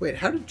like, wait,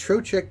 how did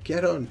Trocheck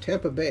get on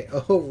Tampa Bay?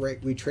 Oh, right.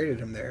 We traded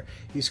him there.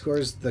 He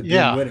scores the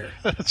game winner.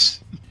 That's...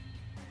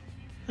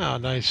 Oh,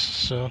 nice.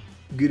 So...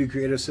 Gouda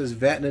Creative says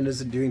Vatanen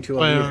isn't doing too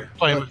well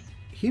either.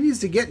 He needs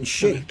to get in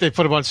shape. They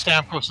put him on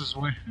Stamkos's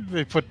wing.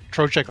 They put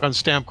Trocheck on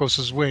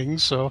Stamkos's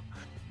wings, so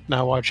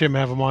now watch him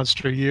have a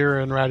monster year,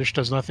 and Radish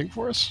does nothing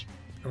for us.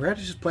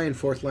 Radish is playing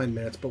 4th line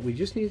minutes, but we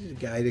just needed a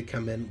guy to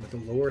come in with a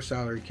lower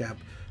salary cap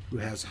who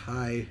has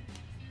high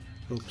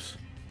hopes.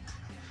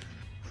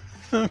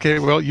 Okay,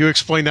 well, you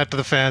explain that to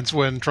the fans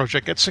when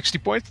Trocheck gets 60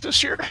 points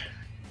this year.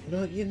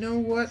 Well, you know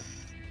what?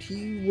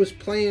 He was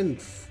playing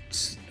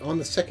on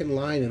the second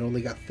line and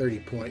only got 30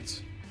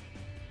 points.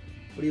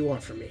 What do you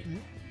want from me?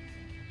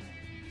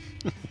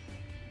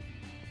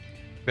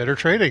 Better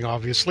trading,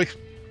 obviously.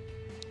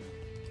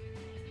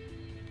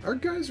 Our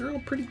guys are all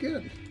pretty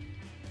good.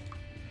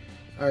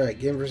 Alright,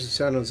 game versus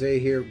San Jose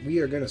here. We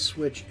are going to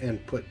switch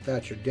and put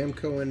Thatcher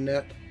Demko in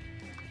net.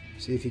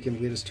 See if he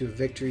can lead us to a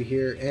victory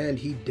here. And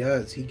he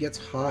does. He gets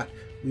hot.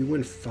 We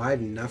win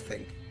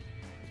 5-0.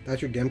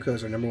 Thatcher Demko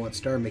is our #1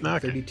 star, making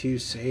 32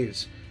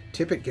 saves.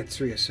 Tippett gets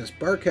 3 assists.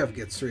 Barkov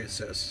gets 3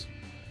 assists.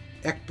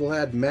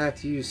 Ekblad,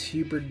 Matthews,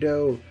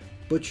 Huberdeau,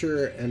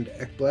 Butcher, and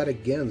Ekblad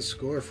again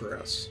score for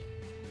us.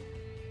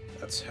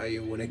 That's how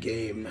you win a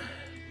game.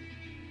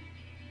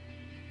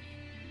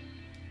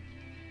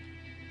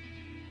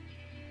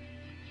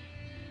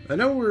 I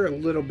know we're a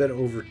little bit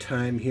over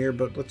time here,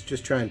 but let's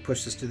just try and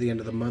push this to the end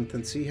of the month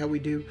and see how we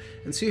do,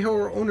 and see how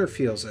our owner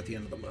feels at the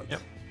end of the month.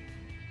 Yep.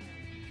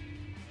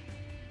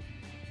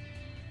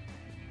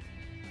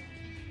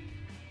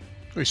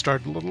 We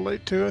started a little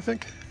late too, I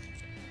think.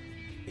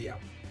 Yeah.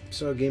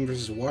 So game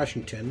versus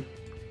Washington.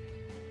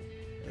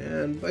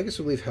 And I guess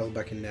we'll leave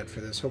Hellbeck in net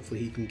for this.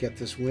 Hopefully he can get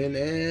this win,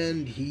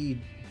 and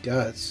he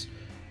does.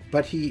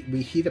 But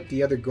we heat up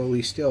the other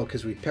goalie still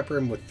because we pepper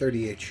him with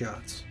 38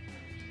 shots.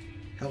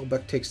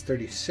 Hellbeck takes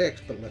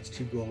 36, but lets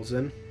 2 goals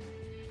in.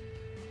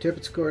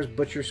 Tippett scores,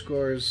 Butcher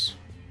scores,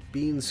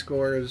 Bean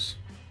scores.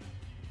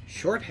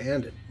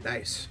 Short-handed,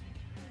 nice.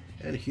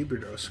 And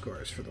Huberdeau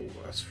scores for the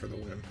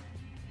win.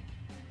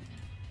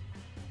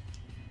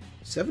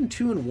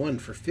 7-2-1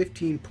 for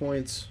 15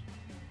 points.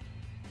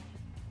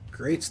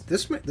 Great.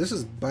 This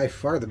is by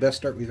far the best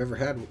start we've ever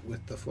had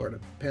with the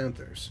Florida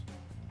Panthers.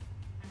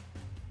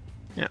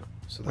 Yeah.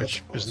 So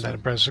which awesome. Isn't that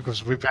impressive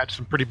because we've had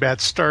some pretty bad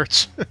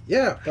starts.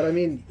 Yeah, but I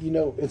mean,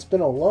 it's been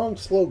a long,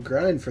 slow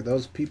grind for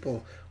those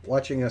people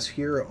watching us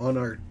here on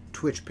our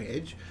Twitch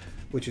page,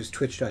 which is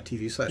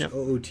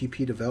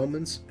twitch.tv/OOTP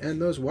Developments,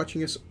 and those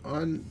watching us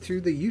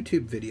through the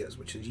YouTube videos,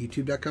 which is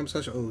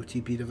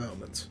youtube.com/OOTP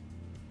Developments.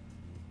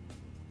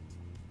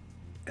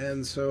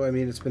 And so, I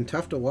mean, it's been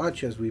tough to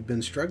watch as we've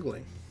been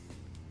struggling.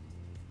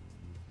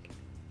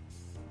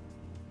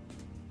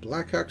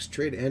 Blackhawks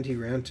trade Antti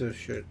Raanta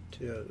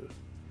to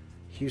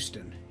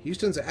Houston.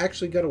 Houston's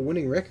actually got a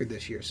winning record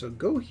this year, so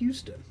go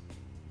Houston.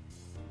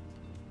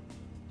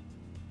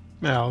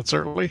 Well, it's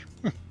early.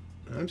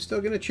 I'm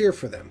still going to cheer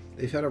for them.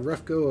 They've had a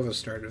rough go of a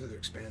start of their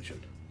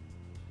expansion.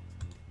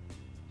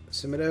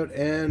 Sim it out,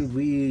 and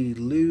we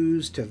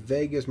lose to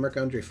Vegas.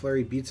 Marc-Andre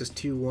Fleury beats us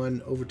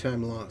 2-1,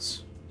 overtime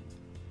loss.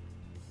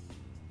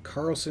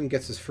 Carlson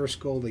gets his first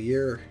goal of the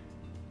year.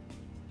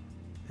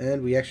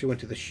 And we actually went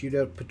to the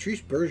shootout.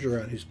 Patrice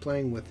Bergeron, who's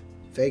playing with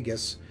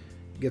Vegas,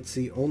 gets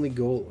the only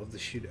goal of the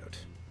shootout.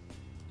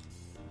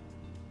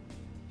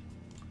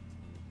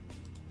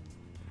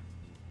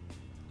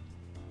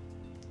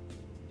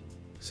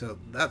 So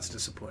that's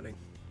disappointing.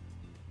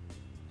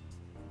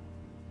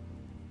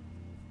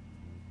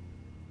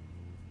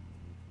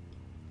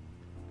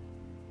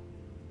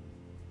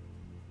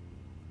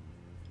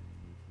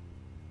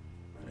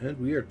 And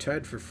we are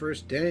tied for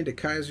first. Danny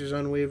DeKeyser's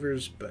on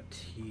waivers, but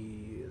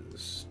he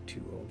is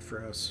too old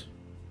for us.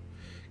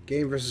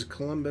 Game versus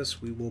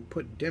Columbus. We will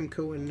put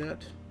Demko in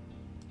net.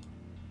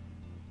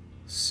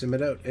 Sim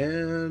it out,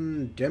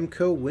 and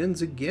Demko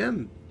wins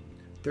again.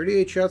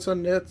 38 shots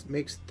on net,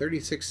 makes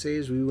 36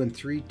 saves. We win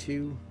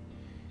 3-2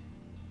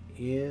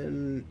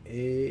 in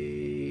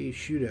a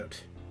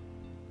shootout.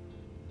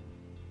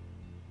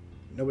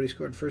 Nobody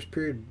scored first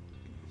period.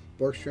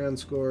 Borkstrand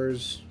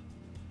scores.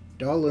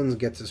 Dollins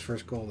gets his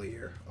first goal of the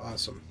year.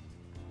 Awesome.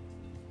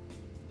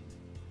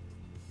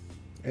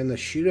 And the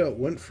shootout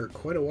went for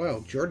quite a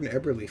while. Jordan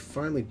Eberle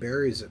finally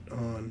buries it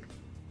on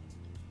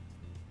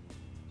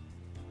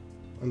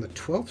the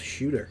 12th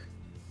shooter.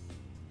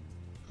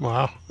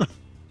 Wow.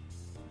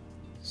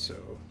 So,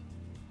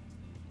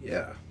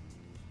 yeah.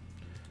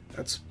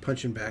 That's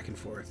punching back and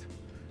forth.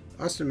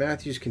 Austin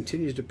Matthews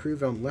continues to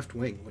prove on left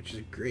wing, which is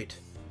great.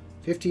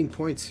 15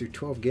 points through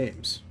 12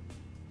 games.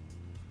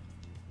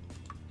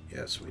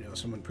 Yes, we know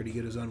someone pretty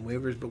good is on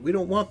waivers, but we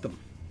don't want them.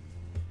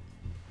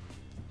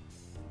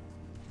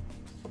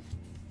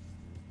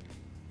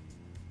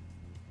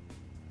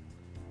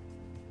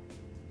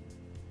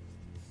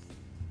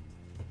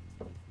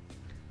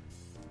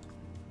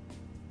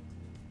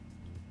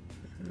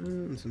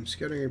 And some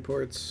scouting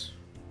reports.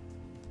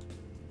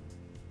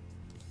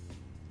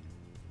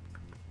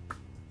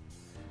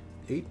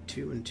 Eight,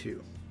 2-2.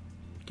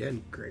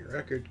 Again, great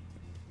record.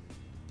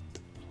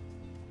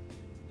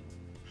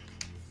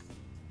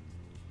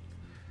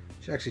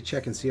 Should actually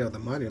check and see how the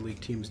minor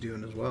league team's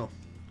doing as well,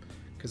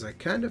 because I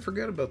kind of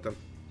forgot about them.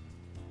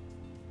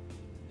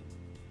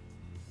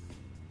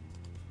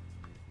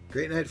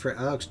 Great night for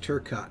Alex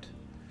Turcotte.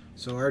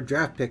 So our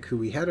draft pick, who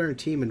we had on our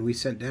team and we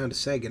sent down to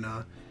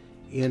Saginaw,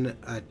 in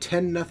a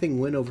 10-0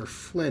 win over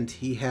Flint,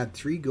 he had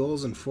 3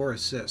 goals and 4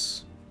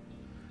 assists,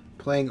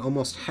 playing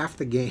almost half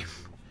the game,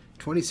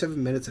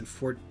 27 minutes and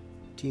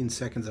 14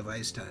 seconds of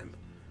ice time.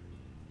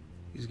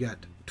 He's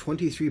got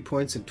 23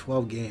 points in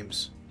 12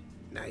 games.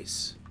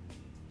 Nice.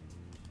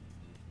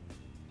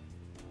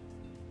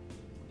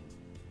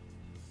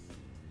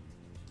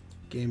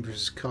 Game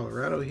versus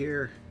Colorado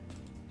here.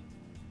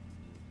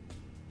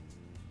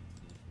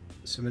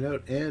 Sim it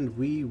out, and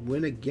we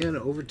win again.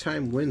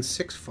 Overtime win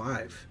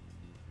 6-5.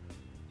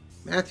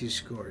 Matthews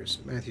scores.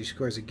 Matthews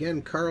scores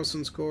again.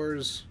 Carlson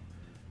scores.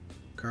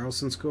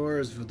 Carlson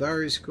scores.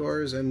 Vildari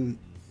scores. And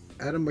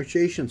Adam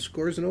Marchation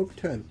scores in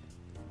overtime.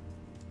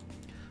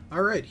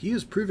 All right, he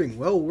is proving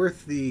well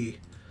worth the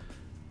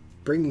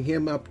bringing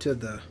him up to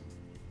the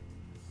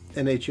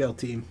NHL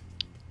team.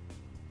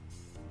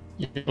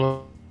 Yeah.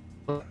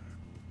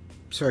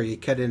 Sorry, you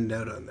cut in and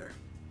out on there.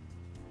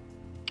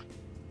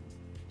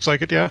 Looks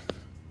like it, yeah.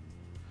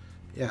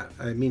 Yeah,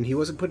 I mean, he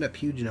wasn't putting up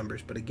huge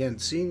numbers, but again,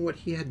 seeing what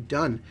he had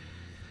done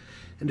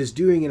and is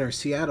doing in our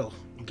Seattle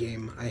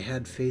game, I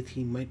had faith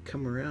he might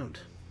come around.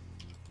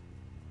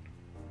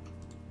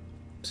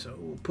 So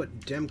we'll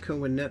put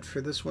Demko in net for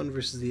this one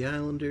versus the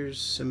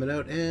Islanders, sim it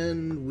out,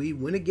 and we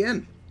win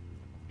again.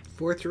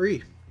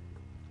 4-3.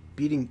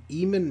 Beating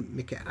Eamon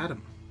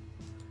McAdam.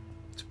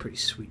 It's a pretty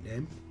sweet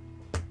name.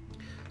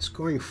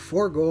 Scoring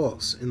 4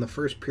 goals in the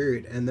first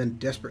period and then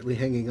desperately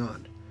hanging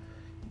on.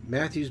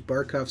 Matthews,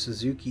 Barkov,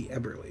 Suzuki,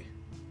 Eberle.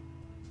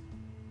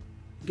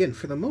 Again,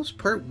 for the most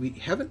part, we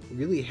haven't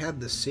really had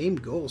the same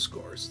goal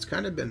scorers. It's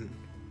kind of been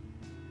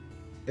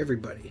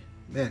everybody.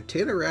 Man,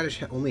 Taylor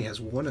Radish only has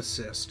 1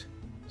 assist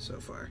so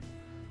far.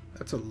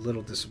 That's a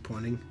little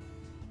disappointing.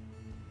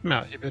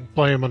 No, you've been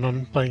playing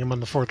him on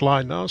the fourth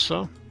line now,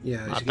 so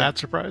yeah, not that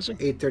surprising.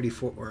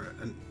 8:34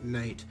 a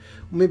night.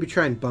 We'll maybe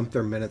try and bump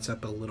their minutes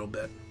up a little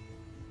bit.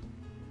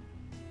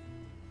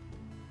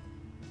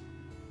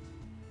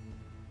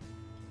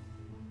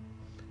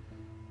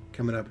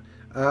 Coming up.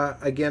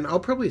 Again, I'll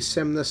probably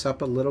sim this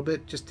up a little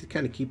bit just to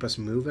kind of keep us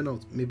moving. I'll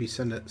maybe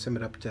sim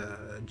it up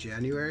to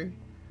January,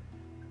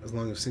 as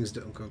long as things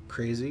don't go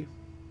crazy.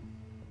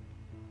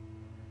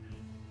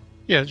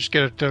 Yeah, just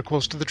get it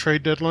close to the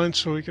trade deadline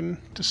so we can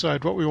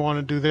decide what we want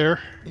to do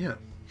there. Yeah.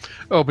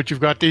 Oh, but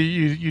you've got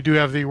you do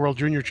have the World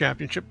Junior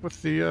Championship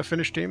with the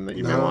Finnish team that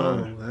you may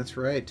want to. That's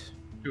right.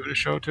 Do a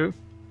show too.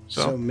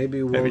 So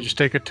maybe we'll just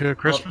take it to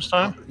Christmas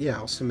time.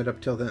 I'll sim it up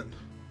till then.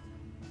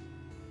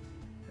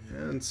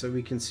 And so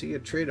we can see a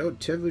trade. Oh,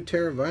 Teuvo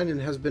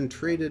Teravainen has been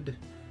traded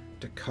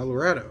to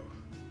Colorado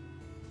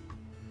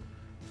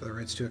for the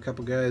rights to a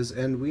couple guys,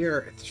 and we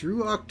are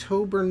through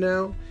October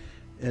now,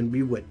 and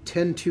we went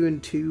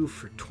 10-2-2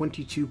 for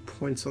 22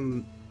 points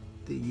on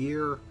the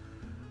year,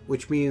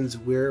 which means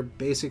we're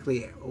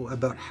basically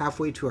about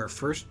halfway to our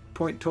first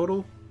point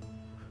total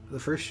the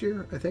first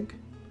year. I think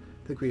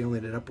we only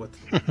ended up with.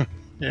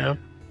 Yeah.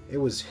 It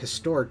was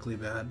historically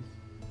bad.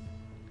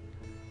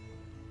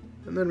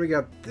 And then we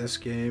got this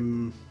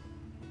game.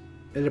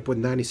 Ended up with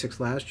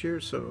 96 last year.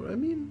 So, I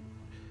mean,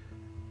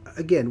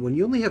 again, when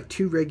you only have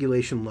 2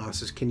 regulation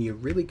losses, can you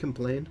really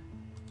complain?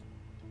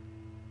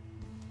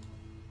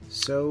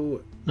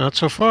 So... Not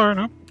so far,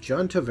 no.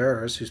 John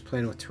Tavares, who's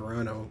playing with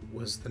Toronto,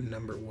 was the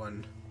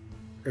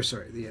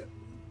the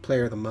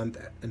player of the month.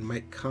 And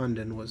Mike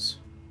Condon was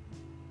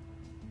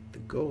the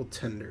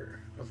goaltender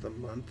of the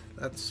month.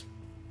 That's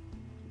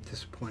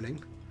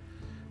disappointing.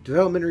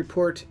 Development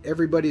report,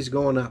 everybody's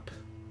going up.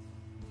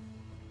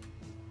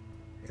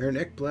 Aaron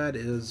Ekblad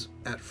is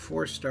at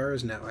 4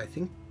 stars now. I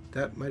think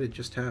that might have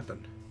just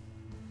happened.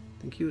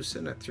 I think he was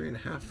sitting at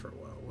 3.5 for a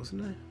while,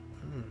 wasn't I?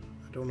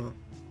 I don't know.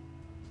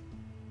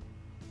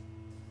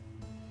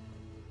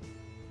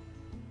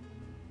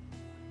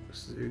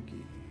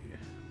 Suzuki.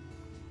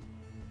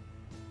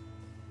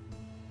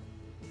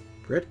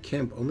 Brett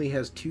Kemp only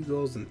has 2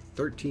 goals in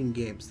 13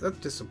 games. That's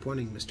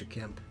disappointing, Mr.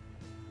 Kemp.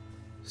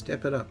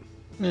 Step it up.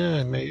 Yeah,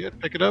 I may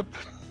pick it up.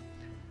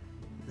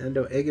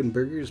 Nando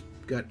Eggenberger's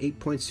got 8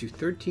 points through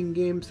 13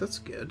 games. That's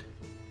good.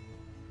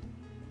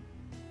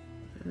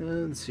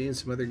 And seeing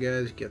some other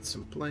guys get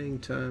some playing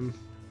time.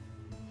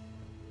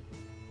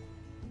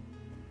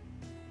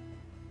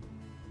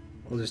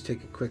 We'll just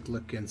take a quick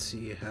look and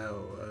see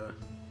how...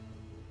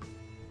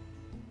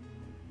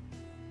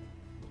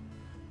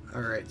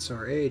 Alright, so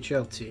our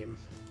AHL team.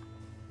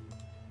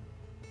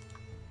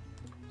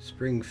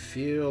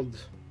 Springfield.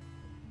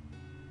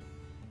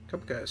 A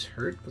couple guys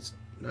hurt. That's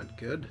not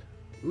good.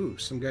 Ooh,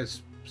 some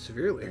guys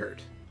severely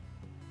hurt.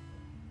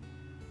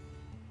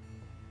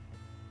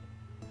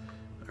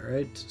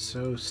 Alright,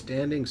 so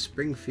standing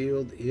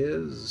Springfield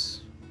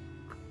is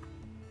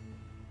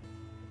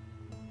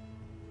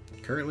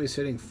currently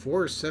sitting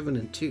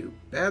 4-7-2.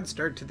 Bad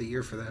start to the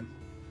year for them.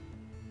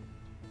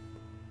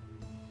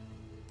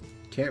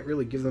 Can't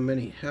really give them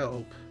any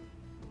help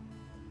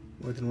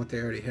more than what they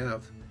already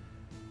have.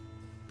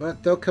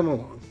 But they'll come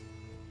along.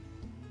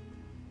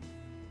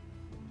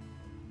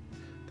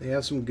 They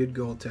have some good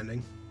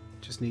goaltending.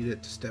 Just need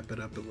it to step it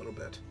up a little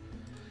bit.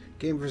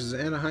 Game versus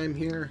Anaheim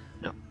here.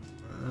 Yep.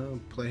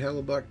 Play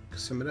Hellebuck,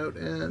 sim it out,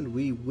 and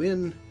we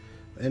win.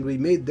 And we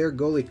made their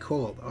goalie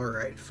cold.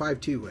 Alright,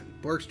 5-2 win.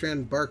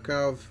 Borkstrand,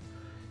 Barkov,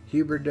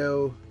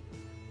 Huberdeau,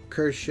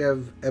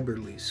 Kershev,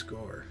 Eberle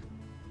score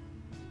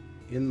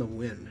in the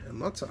win. And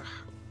lots of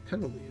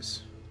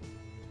penalties.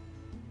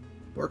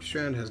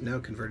 Borkstrand has now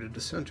converted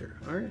to center.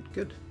 Alright,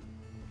 good.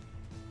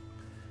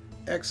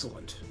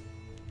 Excellent.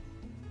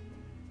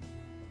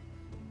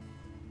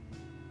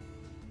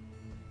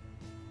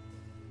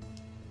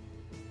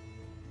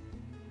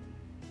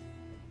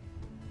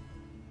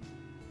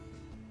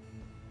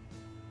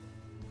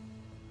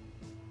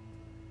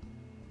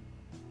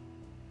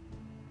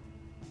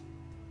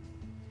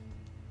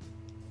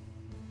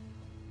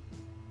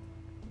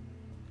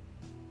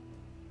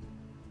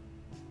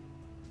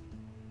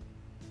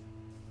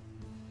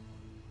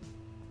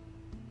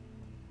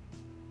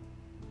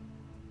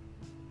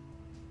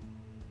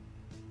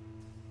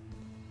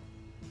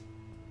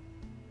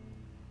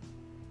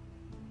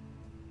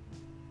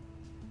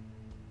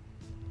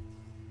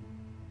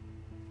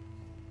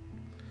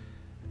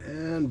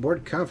 And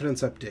board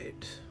confidence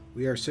update.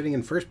 We are sitting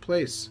in first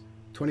place,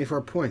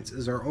 24 points.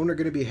 Is our owner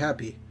going to be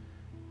happy?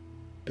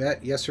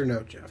 Bet yes or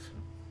no, Jeff.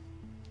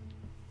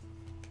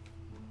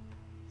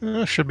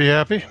 Should be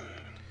happy.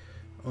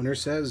 Owner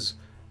says,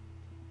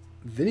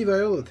 Vinny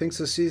Viola thinks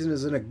this season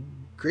is in a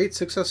great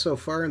success so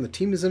far, and the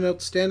team is in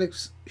outstanding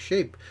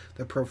shape.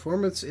 The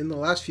performance in the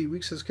last few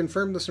weeks has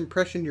confirmed this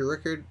impression. Your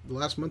record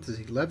last month is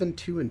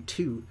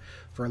 11-2-2.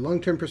 For a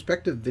long-term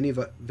perspective,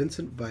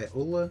 Vincent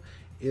Viola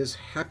is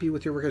happy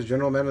with your work as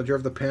general manager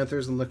of the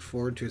Panthers and looks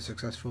forward to a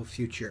successful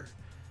future.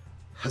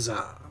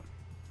 Huzzah!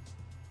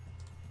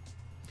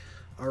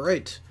 All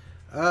right.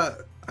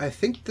 I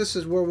think this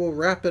is where we'll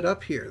wrap it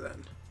up here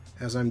then,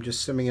 as I'm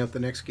just simming out the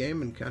next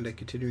game and kind of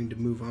continuing to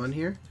move on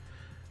here.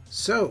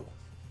 So,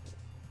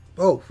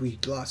 we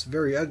lost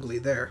very ugly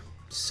there.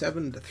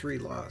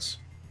 7-3 loss.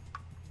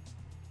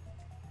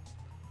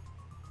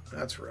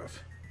 That's rough.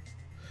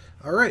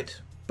 All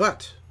right,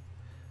 but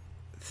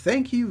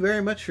thank you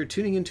very much for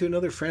tuning into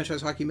another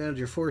Franchise Hockey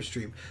Manager 4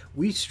 stream.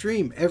 We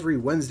stream every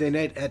Wednesday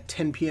night at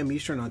 10 p.m.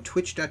 Eastern on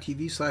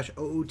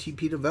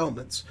twitch.tv/OOTP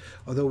Developments,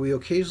 although we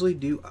occasionally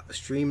do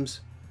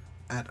streams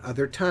at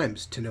other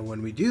times. To know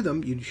when we do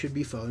them, you should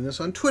be following us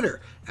on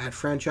Twitter at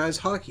Franchise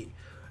Hockey,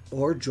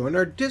 or join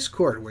our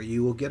Discord where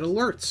you will get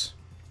alerts.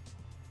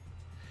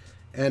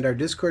 And our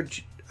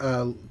Discord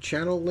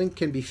channel link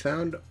can be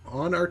found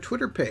on our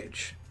Twitter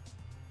page.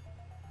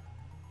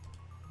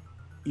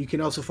 You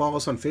can also follow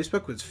us on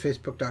Facebook, which is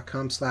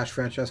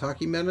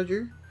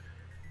facebook.com/franchisehockey-manager.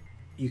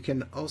 You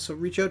can also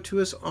reach out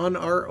to us on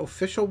our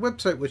official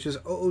website, which is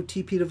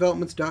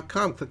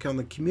ootpdevelopments.com. Click on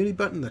the community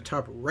button in the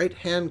top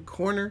right-hand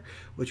corner,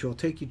 which will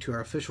take you to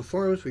our official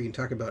forums where you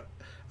can talk about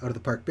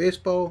out-of-the-park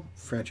baseball,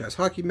 franchise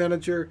hockey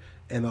manager,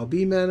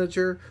 MLB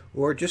manager,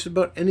 or just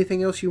about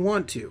anything else you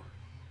want to.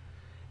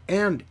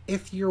 And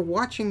if you're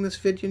watching this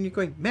video and you're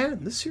going,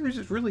 man, this series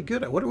is really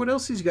good, I wonder what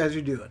else these guys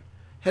are doing,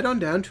 head on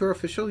down to our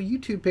official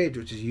YouTube page,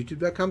 which is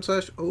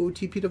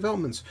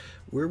youtube.com/OOTPdevelopments,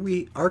 where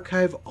we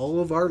archive all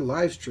of our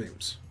live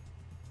streams.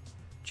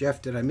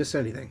 Jeff, did I miss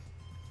anything?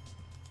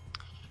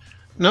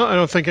 No, I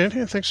don't think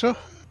anything. I think so. All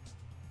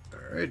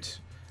right.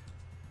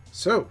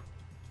 So,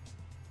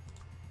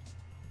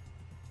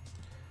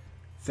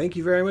 thank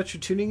you very much for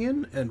tuning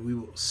in, and we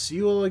will see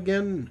you all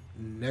again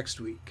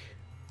next week.